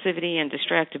impulsivity and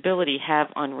distractibility have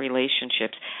on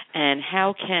relationships, and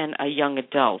how can a young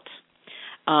adult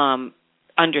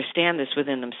understand this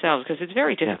within themselves? Because it's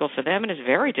very difficult for them, and it's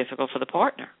very difficult for the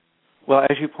partner. Well,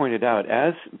 as you pointed out,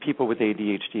 as people with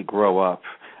ADHD grow up,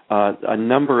 a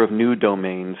number of new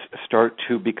domains start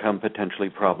to become potentially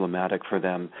problematic for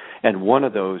them. And one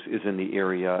of those is in the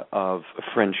area of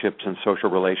friendships and social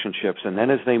relationships. And then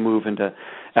as they move into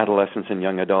adolescence and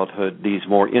young adulthood, these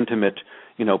more intimate,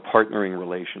 partnering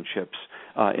relationships,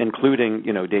 including,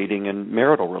 dating and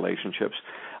marital relationships.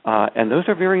 And those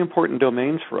are very important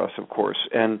domains for us, of course.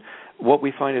 And what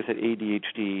we find is that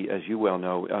ADHD, as you well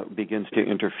know, begins to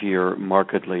interfere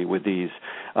markedly with these.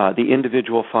 The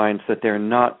individual finds that they're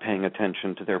not paying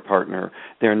attention to their partner.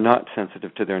 They're not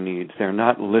sensitive to their needs. They're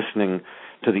not listening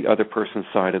to the other person's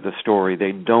side of the story.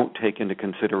 They don't take into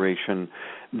consideration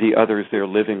the others they're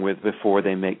living with before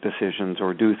they make decisions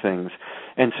or do things.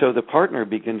 And so the partner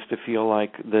begins to feel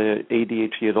like the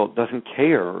ADHD adult doesn't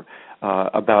care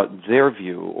about their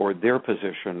view or their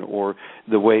position or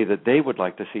the way that they would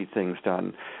like to see things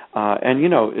done.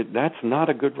 That's not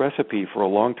a good recipe for a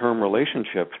long-term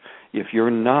relationship if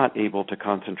you're not able to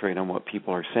concentrate on what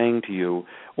people are saying to you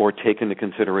or take into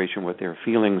consideration what their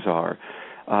feelings are.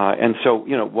 And so,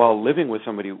 while living with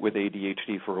somebody with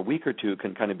ADHD for a week or two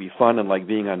can kind of be fun and like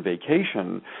being on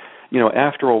vacation,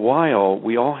 after a while,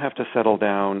 we all have to settle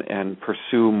down and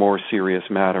pursue more serious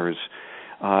matters.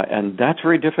 And that's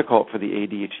very difficult for the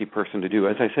ADHD person to do.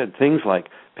 As I said, things like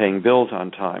paying bills on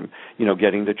time,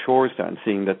 getting the chores done,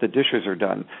 seeing that the dishes are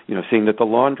done, seeing that the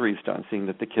laundry's done, seeing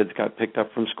that the kids got picked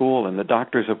up from school and the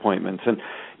doctor's appointments. And,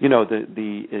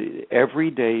 the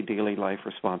everyday daily life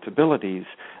responsibilities,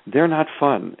 they're not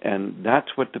fun. And that's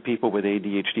what the people with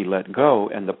ADHD let go,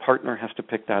 and the partner has to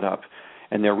pick that up.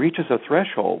 And there reaches a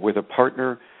threshold where the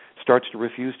partner starts to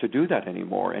refuse to do that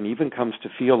anymore and even comes to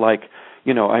feel like,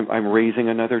 I'm raising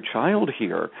another child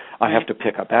here. I have to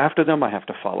pick up after them. I have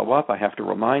to follow up. I have to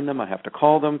remind them. I have to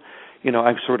call them.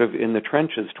 I'm sort of in the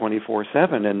trenches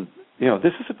 24/7. And,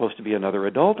 this is supposed to be another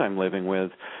adult I'm living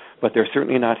with, but they're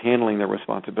certainly not handling their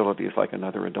responsibilities like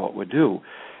another adult would do.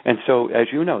 And so, as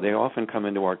you know, they often come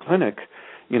into our clinic,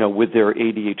 with their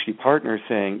ADHD partner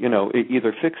saying,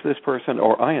 either fix this person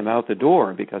or I am out the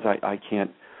door because I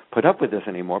can't put up with this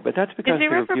anymore. But that's because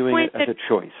they're viewing it as a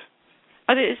choice.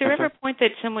 Is there ever a point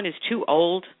that someone is too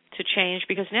old to change?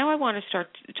 Because now I want to start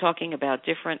talking about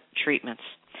different treatments.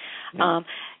 Yeah.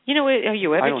 Are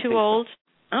you ever too old?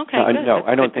 So. Okay, good. No,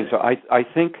 I don't think so. I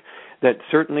think that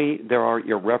certainly there are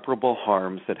irreparable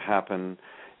harms that happen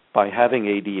by having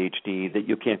ADHD that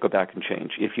you can't go back and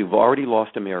change. If you've already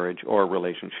lost a marriage or a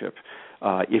relationship,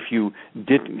 if you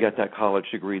didn't get that college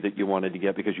degree that you wanted to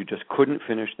get because you just couldn't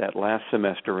finish that last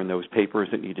semester and those papers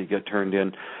that need to get turned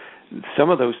in, some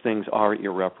of those things are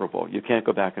irreparable. You can't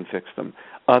go back and fix them.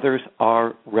 Others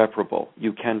are reparable.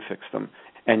 You can fix them.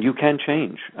 And you can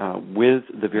change with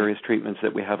the various treatments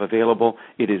that we have available.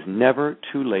 It is never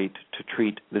too late to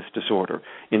treat this disorder.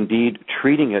 Indeed,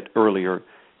 treating it earlier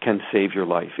can save your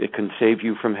life. It can save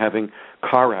you from having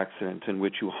car accidents in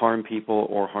which you harm people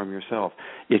or harm yourself.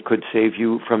 It could save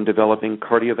you from developing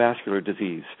cardiovascular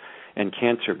disease and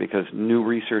cancer, because new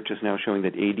research is now showing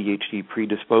that ADHD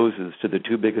predisposes to the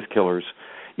two biggest killers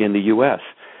in the U.S.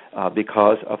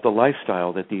 Because of the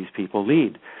lifestyle that these people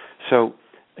lead. So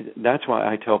that's why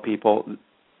I tell people,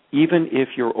 even if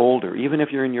you're older, even if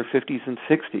you're in your 50s and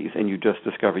 60s and you just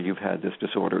discover you've had this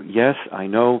disorder, yes, I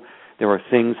know there are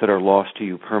things that are lost to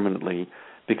you permanently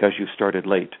because you started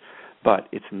late. But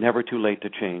it's never too late to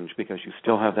change because you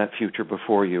still have that future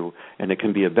before you, and it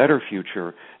can be a better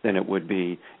future than it would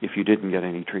be if you didn't get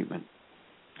any treatment.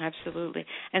 Absolutely.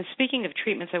 And speaking of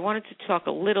treatments, I wanted to talk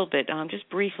a little bit, just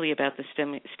briefly about the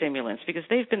stimulants, because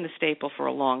they've been the staple for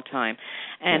a long time.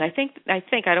 And I think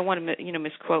I don't want to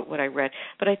misquote what I read,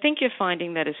 but I think you're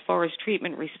finding that as far as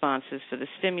treatment responses for the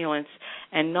stimulants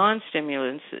and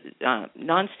non-stimulant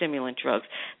drugs,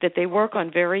 that they work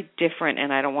on very different,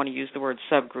 and I don't want to use the word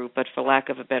subgroup, but for lack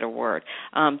of a better word,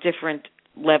 different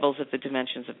levels of the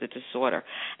dimensions of the disorder.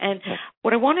 And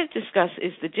what I want to discuss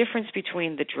is the difference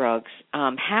between the drugs,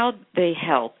 how they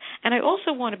help. And I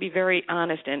also want to be very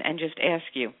honest and just ask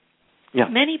you,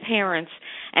 many parents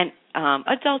and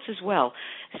adults as well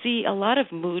see a lot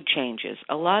of mood changes,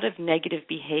 a lot of negative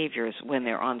behaviors when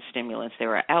they're on stimulants.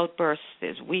 There are outbursts,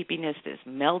 there's weepiness, there's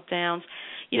meltdowns.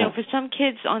 For some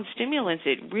kids on stimulants,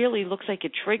 it really looks like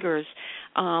it triggers,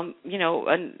 an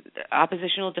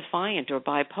oppositional defiant or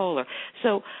bipolar.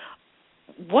 So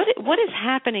what is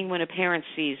happening when a parent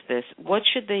sees this? What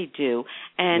should they do?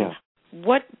 And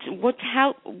what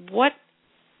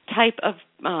type of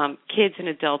kids and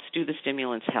adults do the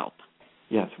stimulants help?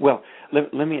 Yes. Well,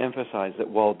 let me emphasize that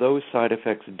while those side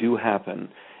effects do happen,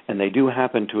 and they do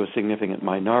happen to a significant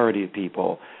minority of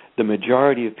people, the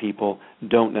majority of people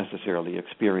don't necessarily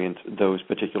experience those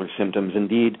particular symptoms.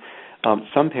 Indeed,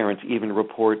 some parents even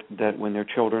report that when their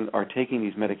children are taking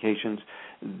these medications,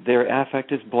 their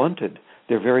affect is blunted.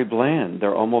 They're very bland.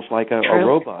 They're almost like a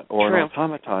robot or an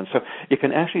automaton. So it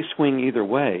can actually swing either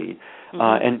way.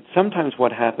 And sometimes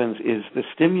what happens is the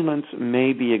stimulants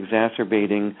may be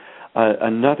exacerbating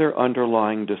another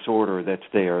underlying disorder that's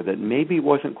there that maybe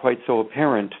wasn't quite so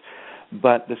apparent,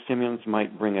 but the stimulants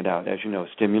might bring it out. As you know,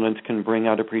 stimulants can bring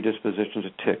out a predisposition to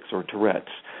tics or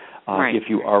Tourette's. Right. If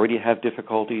you already have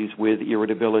difficulties with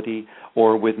irritability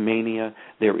or with mania,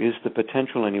 there is the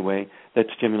potential anyway that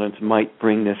stimulants might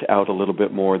bring this out a little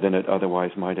bit more than it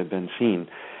otherwise might have been seen.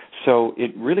 So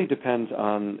it really depends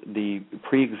on the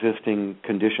pre-existing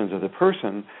conditions of the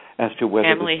person as to whether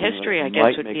family the history, I might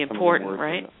guess, would make be important,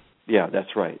 right? Yeah,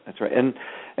 that's right.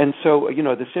 And so,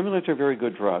 the stimulants are very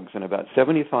good drugs, and about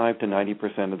 75 to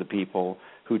 90% of the people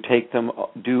who take them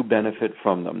do benefit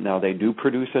from them. Now, they do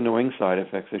produce annoying side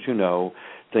effects, as you know,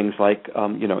 things like,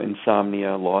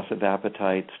 insomnia, loss of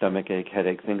appetite, stomachache,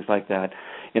 headache, things like that.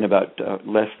 In about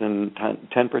less than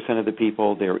 10% of the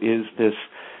people, there is this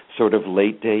sort of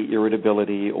late-day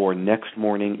irritability or next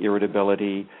morning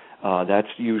irritability. That's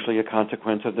usually a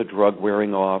consequence of the drug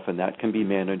wearing off, and that can be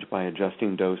managed by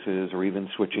adjusting doses or even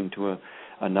switching to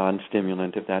a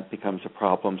non-stimulant if that becomes a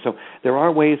problem. So there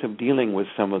are ways of dealing with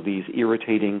some of these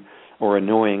irritating or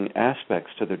annoying aspects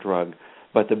to the drug,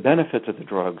 but the benefits of the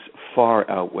drugs far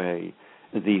outweigh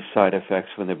these side effects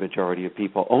for the majority of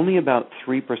people. Only about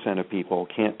 3% of people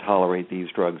can't tolerate these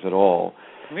drugs at all.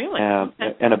 Really?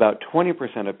 And about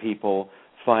 20% of people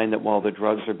find that while the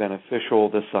drugs are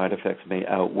beneficial, the side effects may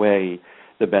outweigh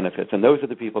the benefits. And those are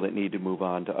the people that need to move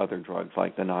on to other drugs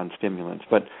like the non-stimulants.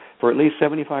 But for at least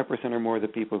 75% or more of the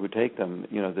people who take them,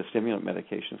 the stimulant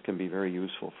medications can be very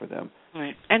useful for them.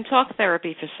 Right. And talk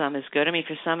therapy for some is good. I mean,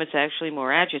 for some it's actually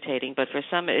more agitating, but for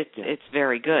some it's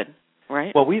very good,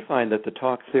 right? Well, we find that the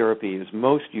talk therapy is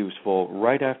most useful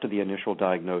right after the initial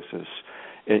diagnosis.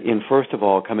 In first of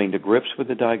all, coming to grips with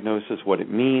the diagnosis, what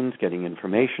it means, getting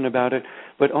information about it,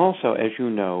 but also, as you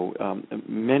know,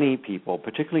 many people,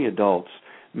 particularly adults,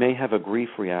 may have a grief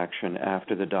reaction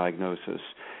after the diagnosis,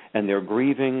 and they're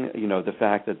grieving, the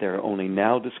fact that they're only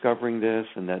now discovering this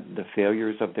and that the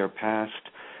failures of their past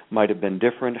might have been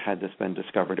different had this been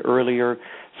discovered earlier.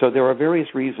 So there are various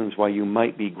reasons why you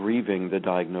might be grieving the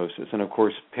diagnosis, and of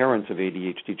course, parents of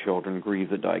ADHD children grieve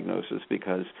the diagnosis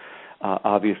because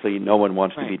obviously, no one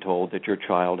wants to be told that your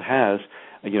child has,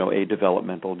 a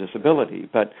developmental disability.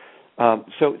 But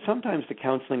so sometimes the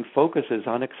counseling focuses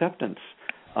on acceptance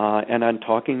and on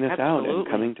talking this out and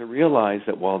coming to realize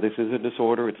that while this is a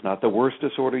disorder, it's not the worst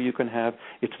disorder you can have.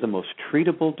 It's the most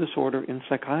treatable disorder in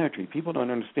psychiatry. People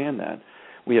don't understand that.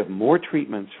 We have more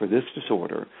treatments for this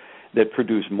disorder that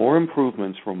produce more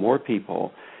improvements for more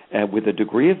people, with a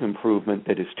degree of improvement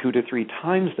that is 2 to 3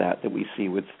 times that we see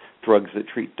with drugs that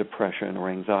treat depression or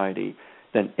anxiety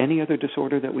than any other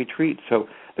disorder that we treat. So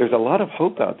there's a lot of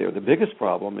hope out there. The biggest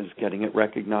problem is getting it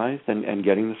recognized and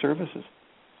getting the services.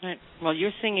 Right. Well,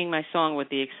 you're singing my song with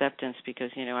the acceptance because,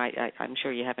 I'm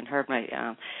sure you haven't heard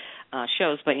my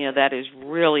shows, but, that is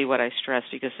really what I stress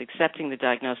because accepting the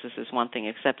diagnosis is one thing.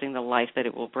 Accepting the life that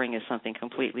it will bring is something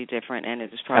completely different, and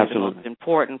it is probably the most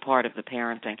important part of the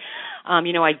parenting.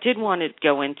 I did want to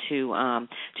go into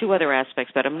 2 other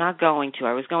aspects, but I'm not going to.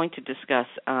 I was going to discuss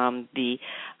the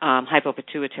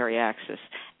hypopituitary axis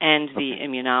and the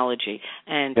immunology.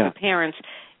 And for parents,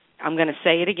 I'm going to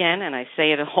say it again, and I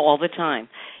say it all the time,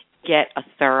 get a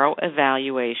thorough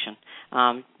evaluation.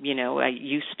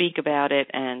 You speak about it,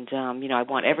 and, I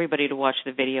want everybody to watch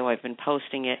the video. I've been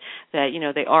posting it, that,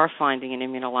 they are finding an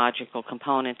immunological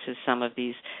component to some of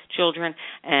these children,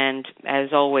 and as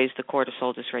always, the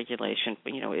cortisol dysregulation,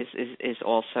 is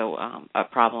also a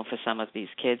problem for some of these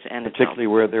kids. And particularly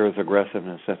where there is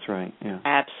aggressiveness, that's right, yeah.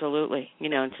 Absolutely.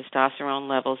 And testosterone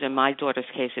levels. In my daughter's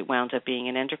case, it wound up being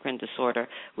an endocrine disorder,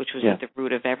 which was at the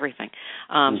root of everything.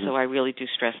 So I really do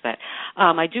stress that.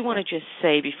 I do want to just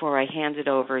say before I hand it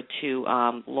over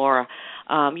to Laura,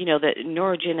 that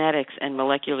neurogenetics and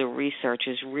molecular research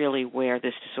is really where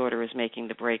this disorder is making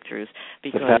the breakthroughs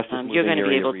because you're going to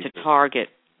be able to target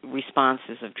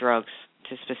responses of drugs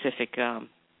to specific,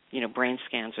 brain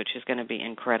scans, which is going to be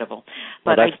incredible.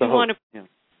 But I do want to...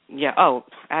 Yeah, oh,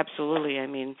 absolutely. I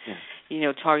mean,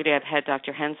 targeted. I've had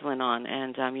Dr. Henslin on,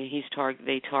 and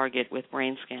they target with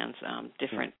brain scans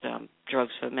different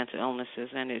drugs for mental illnesses,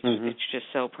 and it's just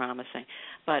so promising.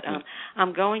 But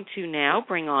I'm going to now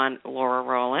bring on Laura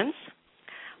Rolands.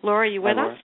 Laura, are you with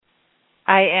us?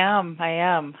 I am.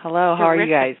 Hello, how are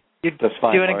you guys? You're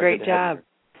doing a great job.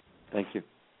 Thank you.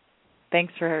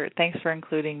 Thanks for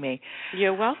including me.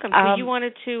 You're welcome. So you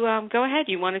wanted to go ahead.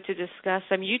 You wanted to discuss.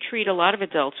 You treat a lot of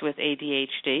adults with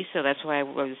ADHD, so that's why I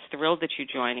was thrilled that you're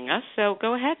joining us. So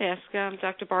go ahead, ask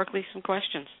Dr. Barkley some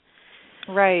questions.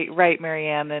 Right,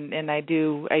 Marianne, and I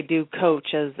do coach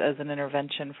as an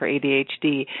intervention for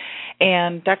ADHD.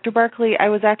 And Dr. Barkley, I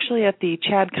was actually at the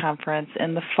CHAD conference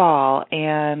in the fall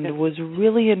and was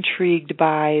really intrigued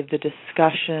by the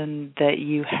discussion that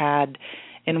you had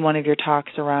in one of your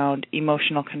talks around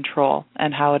emotional control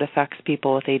and how it affects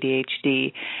people with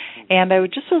ADHD. And I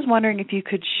just was wondering if you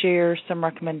could share some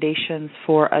recommendations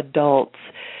for adults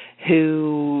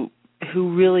who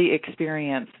really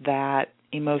experience that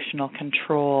emotional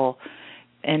control,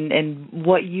 and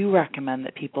what you recommend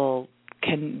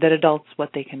that adults, what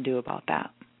they can do about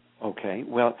that. Okay.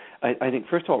 Well, I think,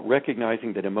 first of all,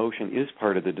 recognizing that emotion is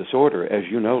part of the disorder, as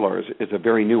you know, Laura, is a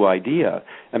very new idea.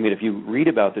 I mean, if you read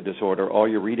about the disorder, all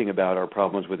you're reading about are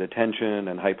problems with attention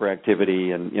and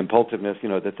hyperactivity and impulsiveness,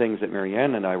 the things that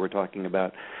Marianne and I were talking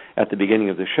about at the beginning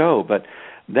of the show. But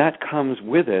that comes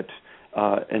with it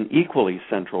an equally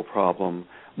central problem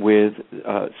with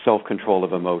self-control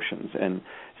of emotions, and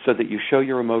so that you show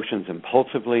your emotions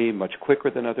impulsively, much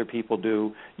quicker than other people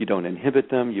do. You don't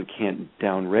inhibit them. You can't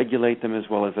down-regulate them as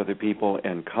well as other people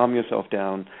and calm yourself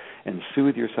down and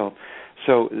soothe yourself.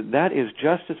 So that is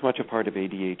just as much a part of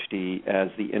ADHD as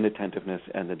the inattentiveness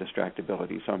and the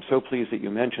distractibility. So I'm so pleased that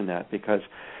you mentioned that, because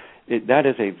that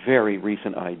is a very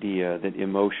recent idea that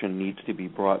emotion needs to be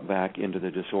brought back into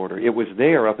the disorder. It was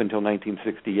there up until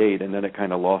 1968, and then it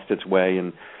kind of lost its way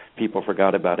and people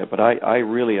forgot about it. But I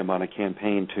really am on a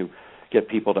campaign to get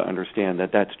people to understand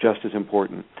that that's just as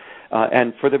important.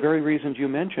 And for the very reasons you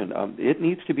mentioned, it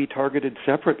needs to be targeted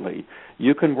separately.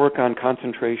 You can work on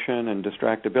concentration and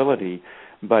distractibility,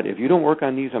 but if you don't work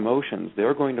on these emotions,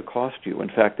 they're going to cost you. In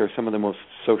fact, they're some of the most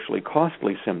socially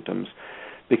costly symptoms,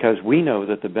 because we know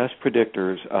that the best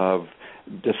predictors of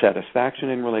dissatisfaction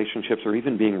in relationships or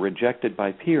even being rejected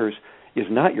by peers is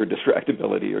not your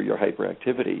distractibility or your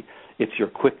hyperactivity. It's your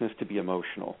quickness to be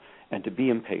emotional and to be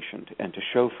impatient and to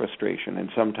show frustration and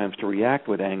sometimes to react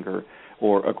with anger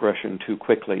or aggression too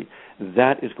quickly.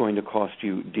 That is going to cost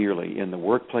you dearly in the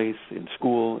workplace, in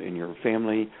school, in your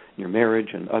family, in your marriage,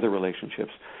 and other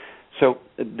relationships. So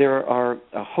there are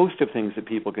a host of things that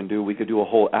people can do. We could do a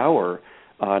whole hour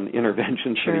on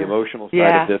interventions for the emotional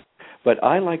side of this. But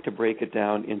I like to break it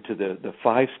down into the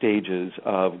 5 stages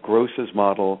of Gross's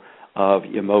model of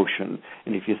emotion.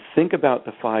 And if you think about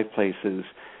the 5 places,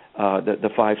 the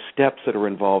 5 steps that are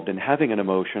involved in having an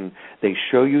emotion, they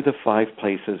show you the 5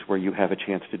 places where you have a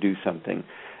chance to do something.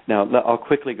 Now, I'll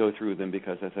quickly go through them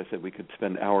because, as I said, we could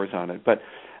spend hours on it. But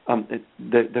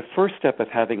the first step of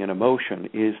having an emotion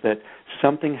is that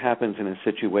something happens in a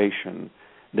situation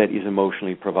that is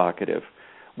emotionally provocative.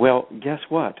 Well, guess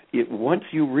what? Once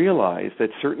you realize that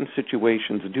certain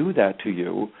situations do that to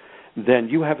you, then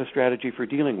you have a strategy for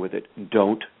dealing with it.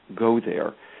 Don't go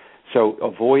there. So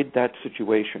avoid that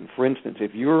situation. For instance,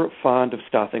 if you're fond of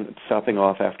stopping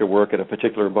off after work at a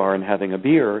particular bar and having a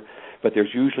beer, but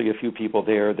there's usually a few people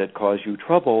there that cause you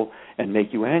trouble and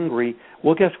make you angry,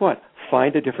 well, guess what?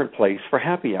 Find a different place for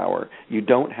happy hour. You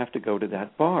don't have to go to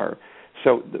that bar.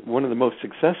 So one of the most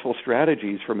successful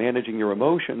strategies for managing your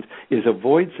emotions is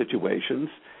avoid situations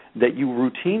that you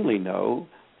routinely know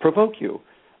provoke you,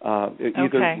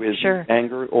 either with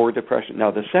anger or depression.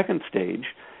 Now, the second stage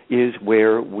is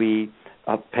where we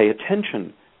pay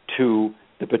attention to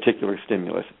the particular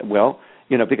stimulus. Well,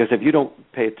 because if you don't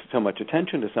pay so much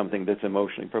attention to something that's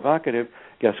emotionally provocative,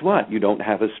 guess what? You don't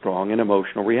have as strong an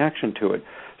emotional reaction to it.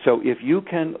 So if you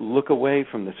can look away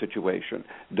from the situation,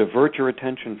 divert your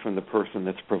attention from the person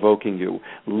that's provoking you,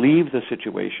 leave the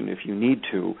situation if you need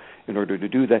to in order to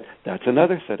do that, that's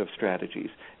another set of strategies.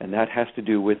 And that has to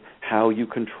do with how you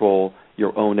control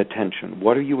your own attention.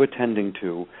 What are you attending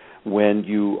to when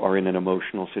you are in an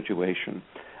emotional situation?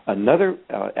 Another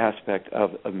aspect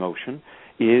of emotion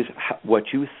is what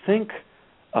you think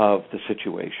of the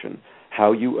situation,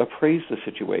 how you appraise the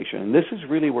situation. And this is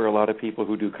really where a lot of people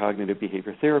who do cognitive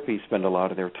behavior therapy spend a lot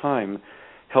of their time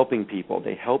helping people.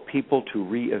 They help people to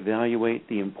reevaluate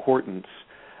the importance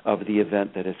of the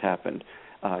event that has happened,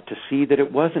 to see that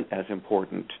it wasn't as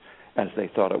important as they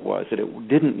thought it was, that it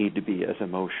didn't need to be as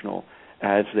emotional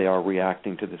as they are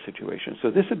reacting to the situation.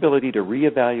 So this ability to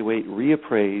reevaluate,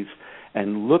 reappraise,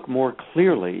 and look more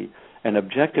clearly and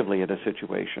objectively at a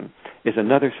situation is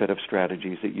another set of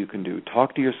strategies that you can do.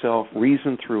 Talk to yourself,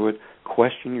 reason through it,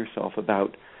 question yourself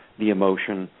about the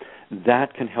emotion.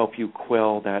 That can help you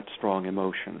quell that strong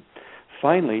emotion.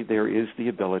 Finally, there is the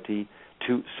ability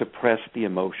to suppress the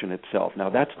emotion itself.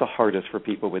 Now, that's the hardest for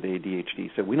people with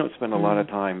ADHD, so we don't spend a lot of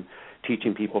time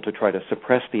teaching people to try to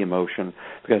suppress the emotion,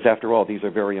 because after all, these are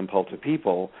very impulsive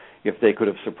people. If they could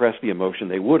have suppressed the emotion,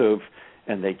 they would have,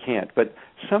 and they can't. But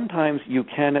sometimes you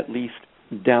can at least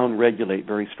down-regulate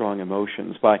very strong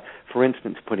emotions by, for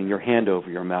instance, putting your hand over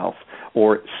your mouth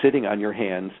or sitting on your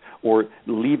hands or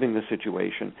leaving the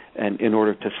situation and in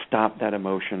order to stop that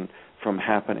emotion from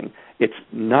happening. It's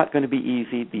not going to be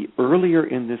easy. The earlier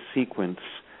in this sequence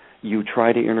you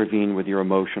try to intervene with your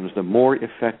emotions, the more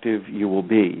effective you will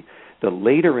be. The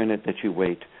later in it that you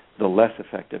wait, the less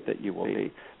effective that you will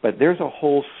be. But there's a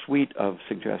whole suite of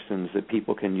suggestions that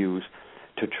people can use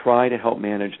to try to help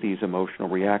manage these emotional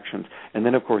reactions. And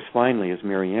then, of course, finally, as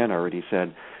Marianne already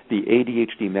said, the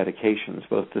ADHD medications,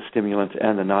 both the stimulants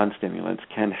and the non-stimulants,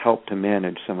 can help to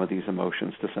manage some of these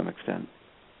emotions to some extent.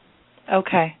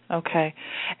 Okay.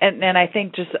 And I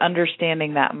think just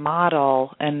understanding that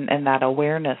model and that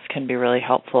awareness can be really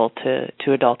helpful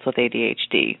to adults with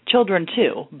ADHD. Children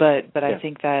too, but yes. I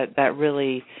think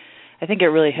it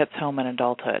really hits home in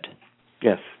adulthood.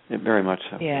 Yes, very much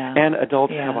so. Yeah. And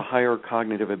adults have a higher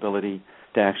cognitive ability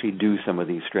to actually do some of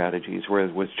these strategies,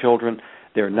 whereas with children,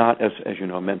 they're not, as you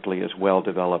know, mentally as well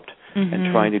developed,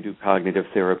 and trying to do cognitive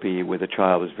therapy with a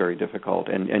child is very difficult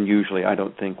and usually, I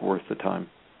don't think, worth the time.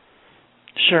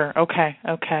 Sure.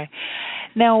 Okay.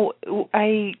 Now,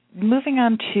 moving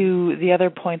on to the other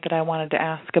point that I wanted to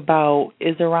ask about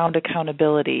is around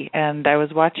accountability. And I was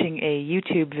watching a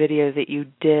YouTube video that you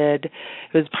did. It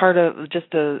was part of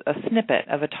just a snippet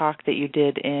of a talk that you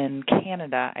did in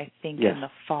Canada, I think, in the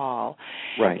fall.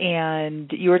 Right. And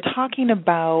you were talking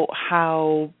about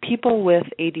how people with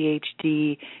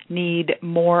ADHD need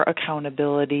more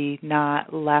accountability,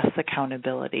 not less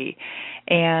accountability.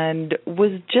 And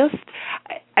was just...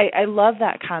 I love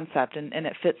that concept, and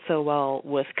it fits so well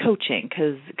with coaching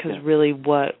because really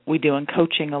what we do in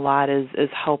coaching a lot is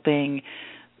helping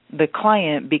the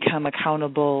client become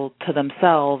accountable to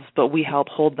themselves, but we help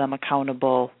hold them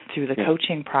accountable through the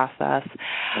coaching process.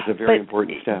 That's a very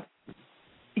important step.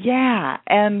 Yeah,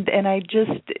 and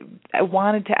I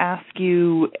wanted to ask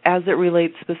you, as it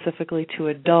relates specifically to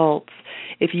adults,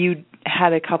 if you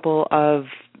had a couple of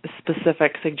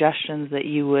specific suggestions that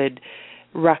you would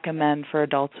recommend for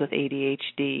adults with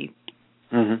ADHD.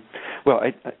 Mm-hmm. Well,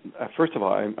 first of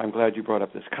all, I'm glad you brought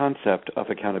up this concept of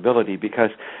accountability because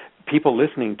people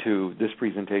listening to this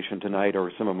presentation tonight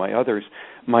or some of my others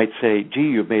might say, gee,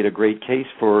 you've made a great case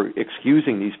for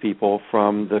excusing these people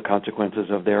from the consequences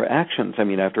of their actions. I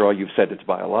mean, after all, you've said it's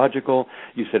biological,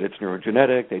 you said it's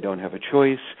neurogenetic, they don't have a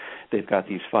choice, they've got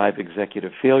these 5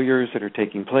 executive failures that are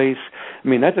taking place. I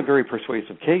mean, that's a very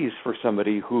persuasive case for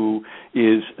somebody who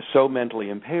is so mentally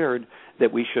impaired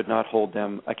that we should not hold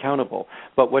them accountable.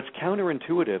 But what's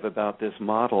counterintuitive about this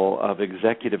model of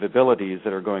executive abilities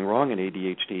that are going wrong in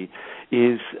ADHD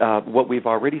is what we've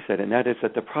already said, and that is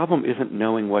that the problem isn't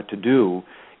knowing what to do,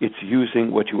 it's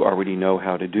using what you already know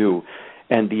how to do.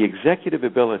 And the executive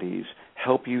abilities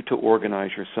help you to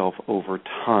organize yourself over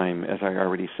time, as I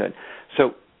already said.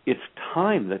 So it's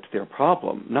time that's their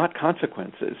problem, not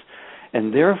consequences.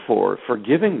 And therefore,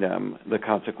 forgiving them the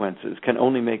consequences can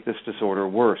only make this disorder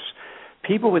worse.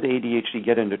 People with ADHD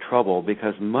get into trouble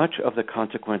because much of the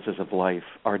consequences of life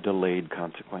are delayed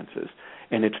consequences,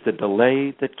 and it's the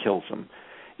delay that kills them.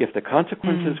 If the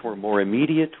consequences were more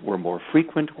immediate, were more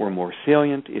frequent, were more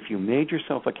salient, if you made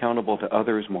yourself accountable to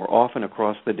others more often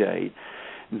across the day,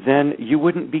 then you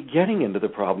wouldn't be getting into the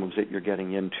problems that you're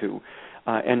getting into.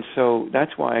 And so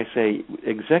that's why I say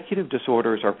executive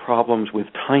disorders are problems with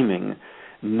timing,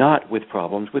 not with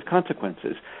problems with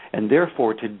consequences. And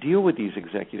therefore, to deal with these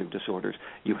executive disorders,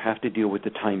 you have to deal with the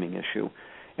timing issue.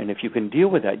 And if you can deal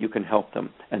with that, you can help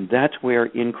them. And that's where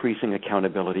increasing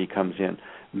accountability comes in.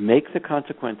 Make the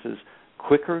consequences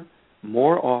quicker,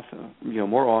 more often,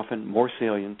 more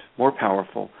salient, more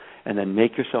powerful, and then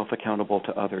make yourself accountable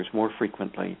to others more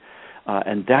frequently.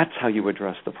 And that's how you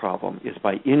address the problem, is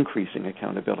by increasing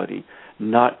accountability,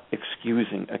 not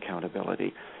excusing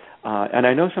accountability. And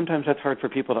I know sometimes that's hard for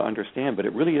people to understand, but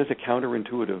it really is a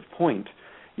counterintuitive point,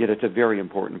 yet it's a very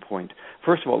important point.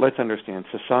 First of all, let's understand,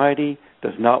 society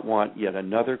does not want yet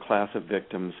another class of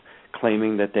victims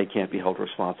claiming that they can't be held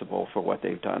responsible for what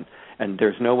they've done. And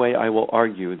there's no way I will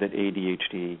argue that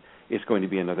ADHD is going to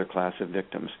be another class of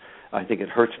victims. I think it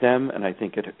hurts them, and I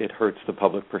think it hurts the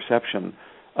public perception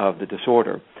of the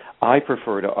disorder. I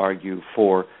prefer to argue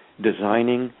for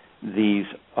designing these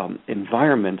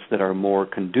environments that are more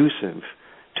conducive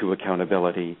to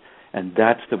accountability, and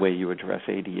that's the way you address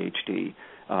ADHD.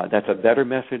 That's a better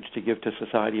message to give to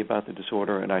society about the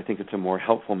disorder, and I think it's a more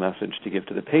helpful message to give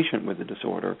to the patient with the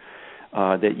disorder,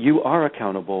 that you are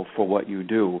accountable for what you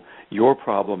do. Your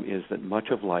problem is that much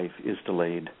of life is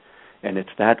delayed, and it's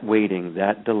that waiting,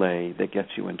 that delay, that gets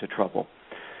you into trouble.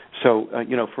 So,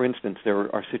 for instance,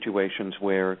 there are situations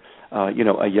where,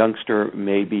 a youngster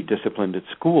may be disciplined at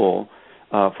school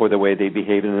for the way they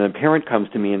behave, and then a parent comes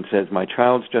to me and says, my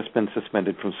child's just been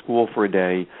suspended from school for a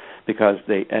day because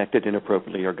they acted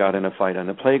inappropriately or got in a fight on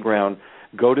the playground.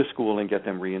 Go to school and get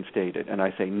them reinstated. And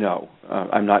I say, no,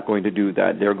 I'm not going to do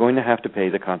that. They're going to have to pay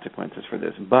the consequences for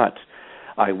this. But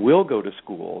I will go to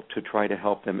school to try to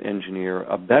help them engineer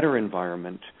a better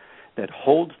environment that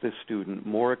holds the student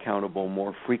more accountable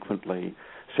more frequently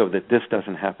so that this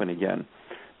doesn't happen again.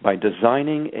 By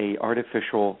designing a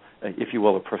artificial, if you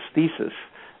will, a prosthesis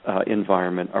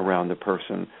environment around the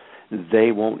person,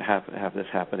 they won't have this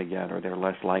happen again, or they're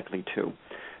less likely to.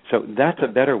 So that's a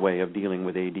better way of dealing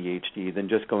with ADHD than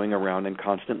just going around and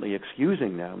constantly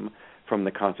excusing them from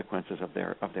the consequences of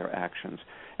their actions.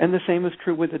 And the same is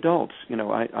true with adults.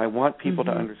 I want people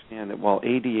to understand that while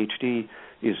ADHD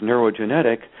is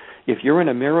neurogenetic, if you're in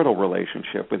a marital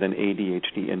relationship with an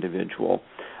ADHD individual,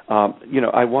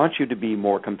 I want you to be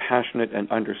more compassionate and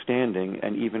understanding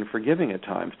and even forgiving at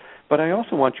times. But I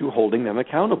also want you holding them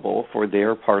accountable for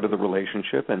their part of the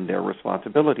relationship and their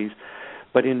responsibilities.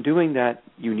 But in doing that,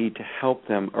 you need to help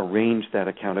them arrange that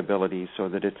accountability so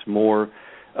that it's more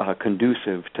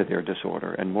conducive to their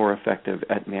disorder and more effective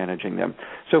at managing them.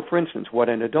 So, for instance, what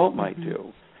an adult might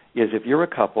do is if you're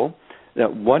a couple,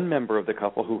 that one member of the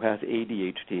couple who has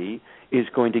ADHD is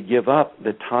going to give up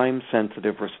the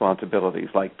time-sensitive responsibilities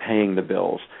like paying the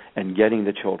bills and getting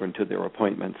the children to their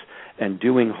appointments and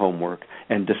doing homework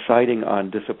and deciding on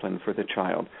discipline for the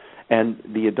child. And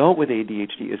the adult with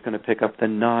ADHD is going to pick up the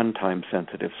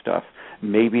non-time-sensitive stuff,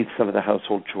 maybe some of the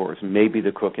household chores, maybe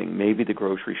the cooking, maybe the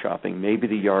grocery shopping, maybe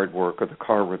the yard work or the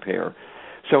car repair.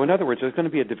 So in other words, there's going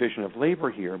to be a division of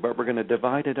labor here, but we're going to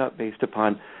divide it up based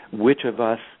upon which of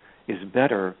us is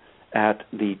better at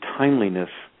the timeliness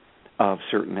of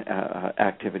certain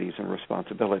activities and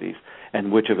responsibilities,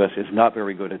 and which of us is not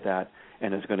very good at that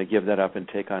and is going to give that up and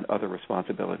take on other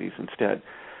responsibilities instead.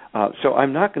 So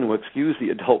I'm not going to excuse the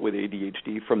adult with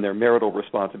ADHD from their marital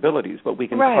responsibilities, but we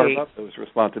can carve up those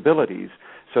responsibilities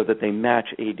so that they match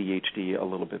ADHD a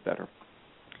little bit better.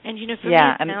 And, for me,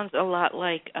 it sounds a lot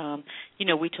like,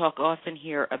 we talk often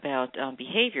here about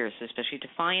behaviors, especially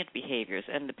defiant behaviors,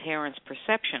 and the parent's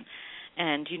perception.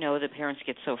 And, the parents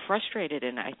get so frustrated,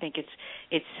 and I think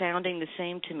it's sounding the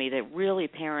same to me, that really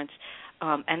parents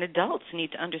and adults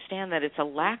need to understand that it's a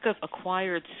lack of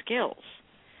acquired skills.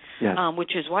 Yes.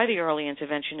 Which is why the early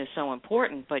intervention is so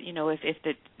important. But, if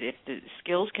the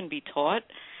skills can be taught,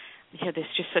 there's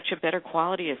just such a better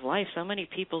quality of life. So many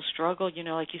people struggle,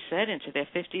 like you said, into their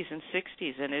 50s and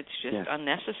 60s, and it's just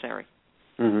unnecessary.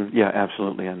 Mm-hmm. Yeah,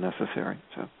 absolutely unnecessary.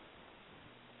 So.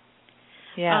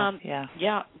 Yeah.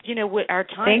 Our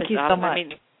time Thank is you up. so much. I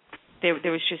mean,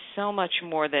 there was just so much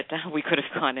more that we could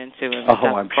have gone into.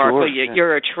 I'm Barkley, sure.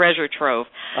 You're a treasure trove.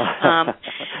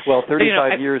 Well,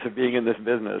 35 years of being in this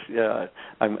business,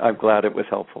 I'm glad it was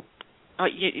helpful.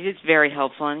 It's very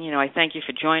helpful, and I thank you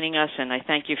for joining us, and I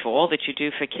thank you for all that you do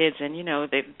for kids and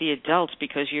the adults,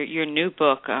 because your new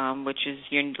book, which is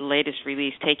your latest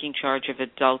release, Taking Charge of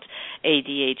Adult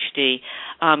ADHD.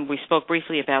 We spoke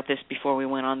briefly about this before we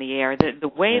went on the air. The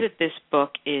way that this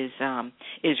book is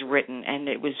written, and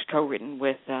it was co-written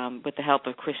with the help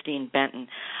of Christine Benton.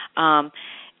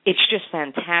 It's just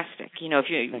fantastic. If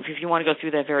you want to go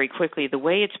through that very quickly, the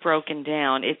way it's broken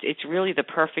down, it's really the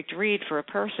perfect read for a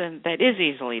person that is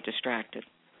easily distracted.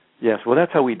 Yes, well,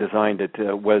 that's how we designed it.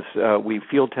 We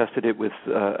field tested it with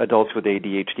adults with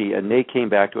ADHD, and they came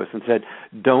back to us and said,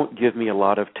 "Don't give me a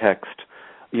lot of text,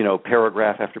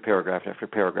 paragraph after paragraph after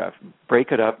paragraph.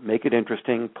 Break it up, make it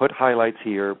interesting. Put highlights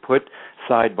here, put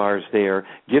sidebars there.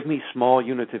 Give me small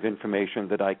units of information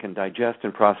that I can digest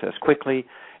and process quickly,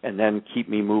 and then keep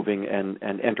me moving and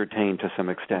entertained to some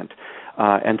extent."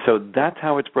 And so that's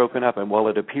how it's broken up. And while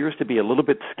it appears to be a little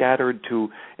bit scattered to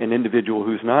an individual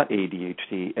who's not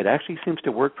ADHD, it actually seems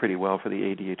to work pretty well for the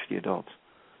ADHD adults.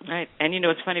 Right. And,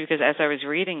 it's funny because as I was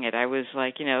reading it, I was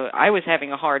like, I was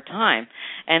having a hard time.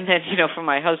 And then, for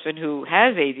my husband who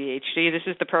has ADHD, this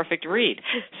is the perfect read.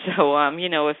 So,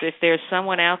 if there's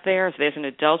someone out there, if there's an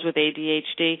adult with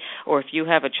ADHD, or if you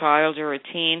have a child or a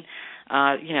teen,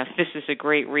 this is a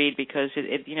great read, because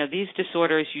these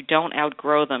disorders, you don't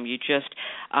outgrow them. You just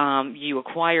you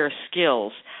acquire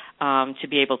skills to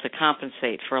be able to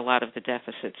compensate for a lot of the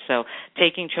deficits. So,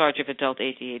 Taking Charge of Adult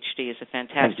ADHD is a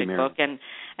fantastic book, and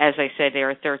as I said,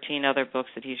 there are 13 other books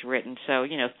that he's written. So,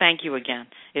 thank you again.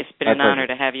 It's been an honor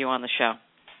to have you on the show.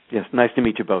 Yes, nice to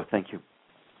meet you both. Thank you.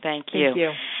 Thank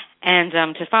you. And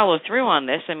to follow through on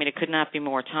this, I mean, it could not be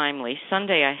more timely.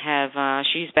 Sunday I have,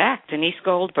 she's back, Denise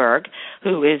Goldberg,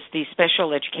 who is the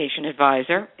Special Education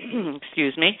Advisor,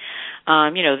 excuse me.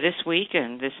 This week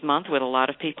and this month with a lot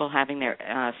of people having their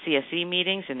CSE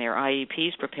meetings and their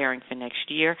IEPs preparing for next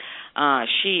year,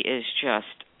 she is just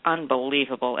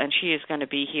unbelievable, and she is going to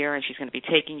be here, and she's going to be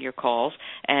taking your calls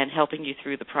and helping you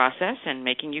through the process and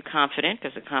making you confident,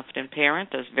 because a confident parent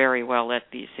does very well at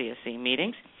these CSE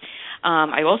meetings.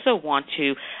 I also want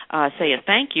to say a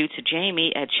thank you to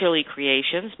Jamie at Chili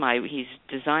Creations. He's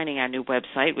designing our new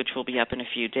website, which will be up in a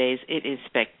few days. It is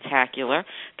spectacular,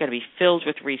 going to be filled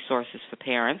with resources for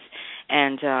parents,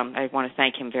 and I want to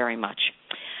thank him very much.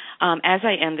 As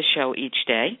I end the show each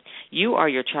day, you are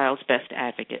your child's best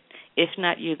advocate. If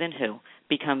not you, then who?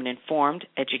 Become an informed,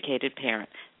 educated parent.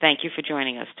 Thank you for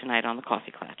joining us tonight on the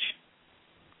Coffee Klatch.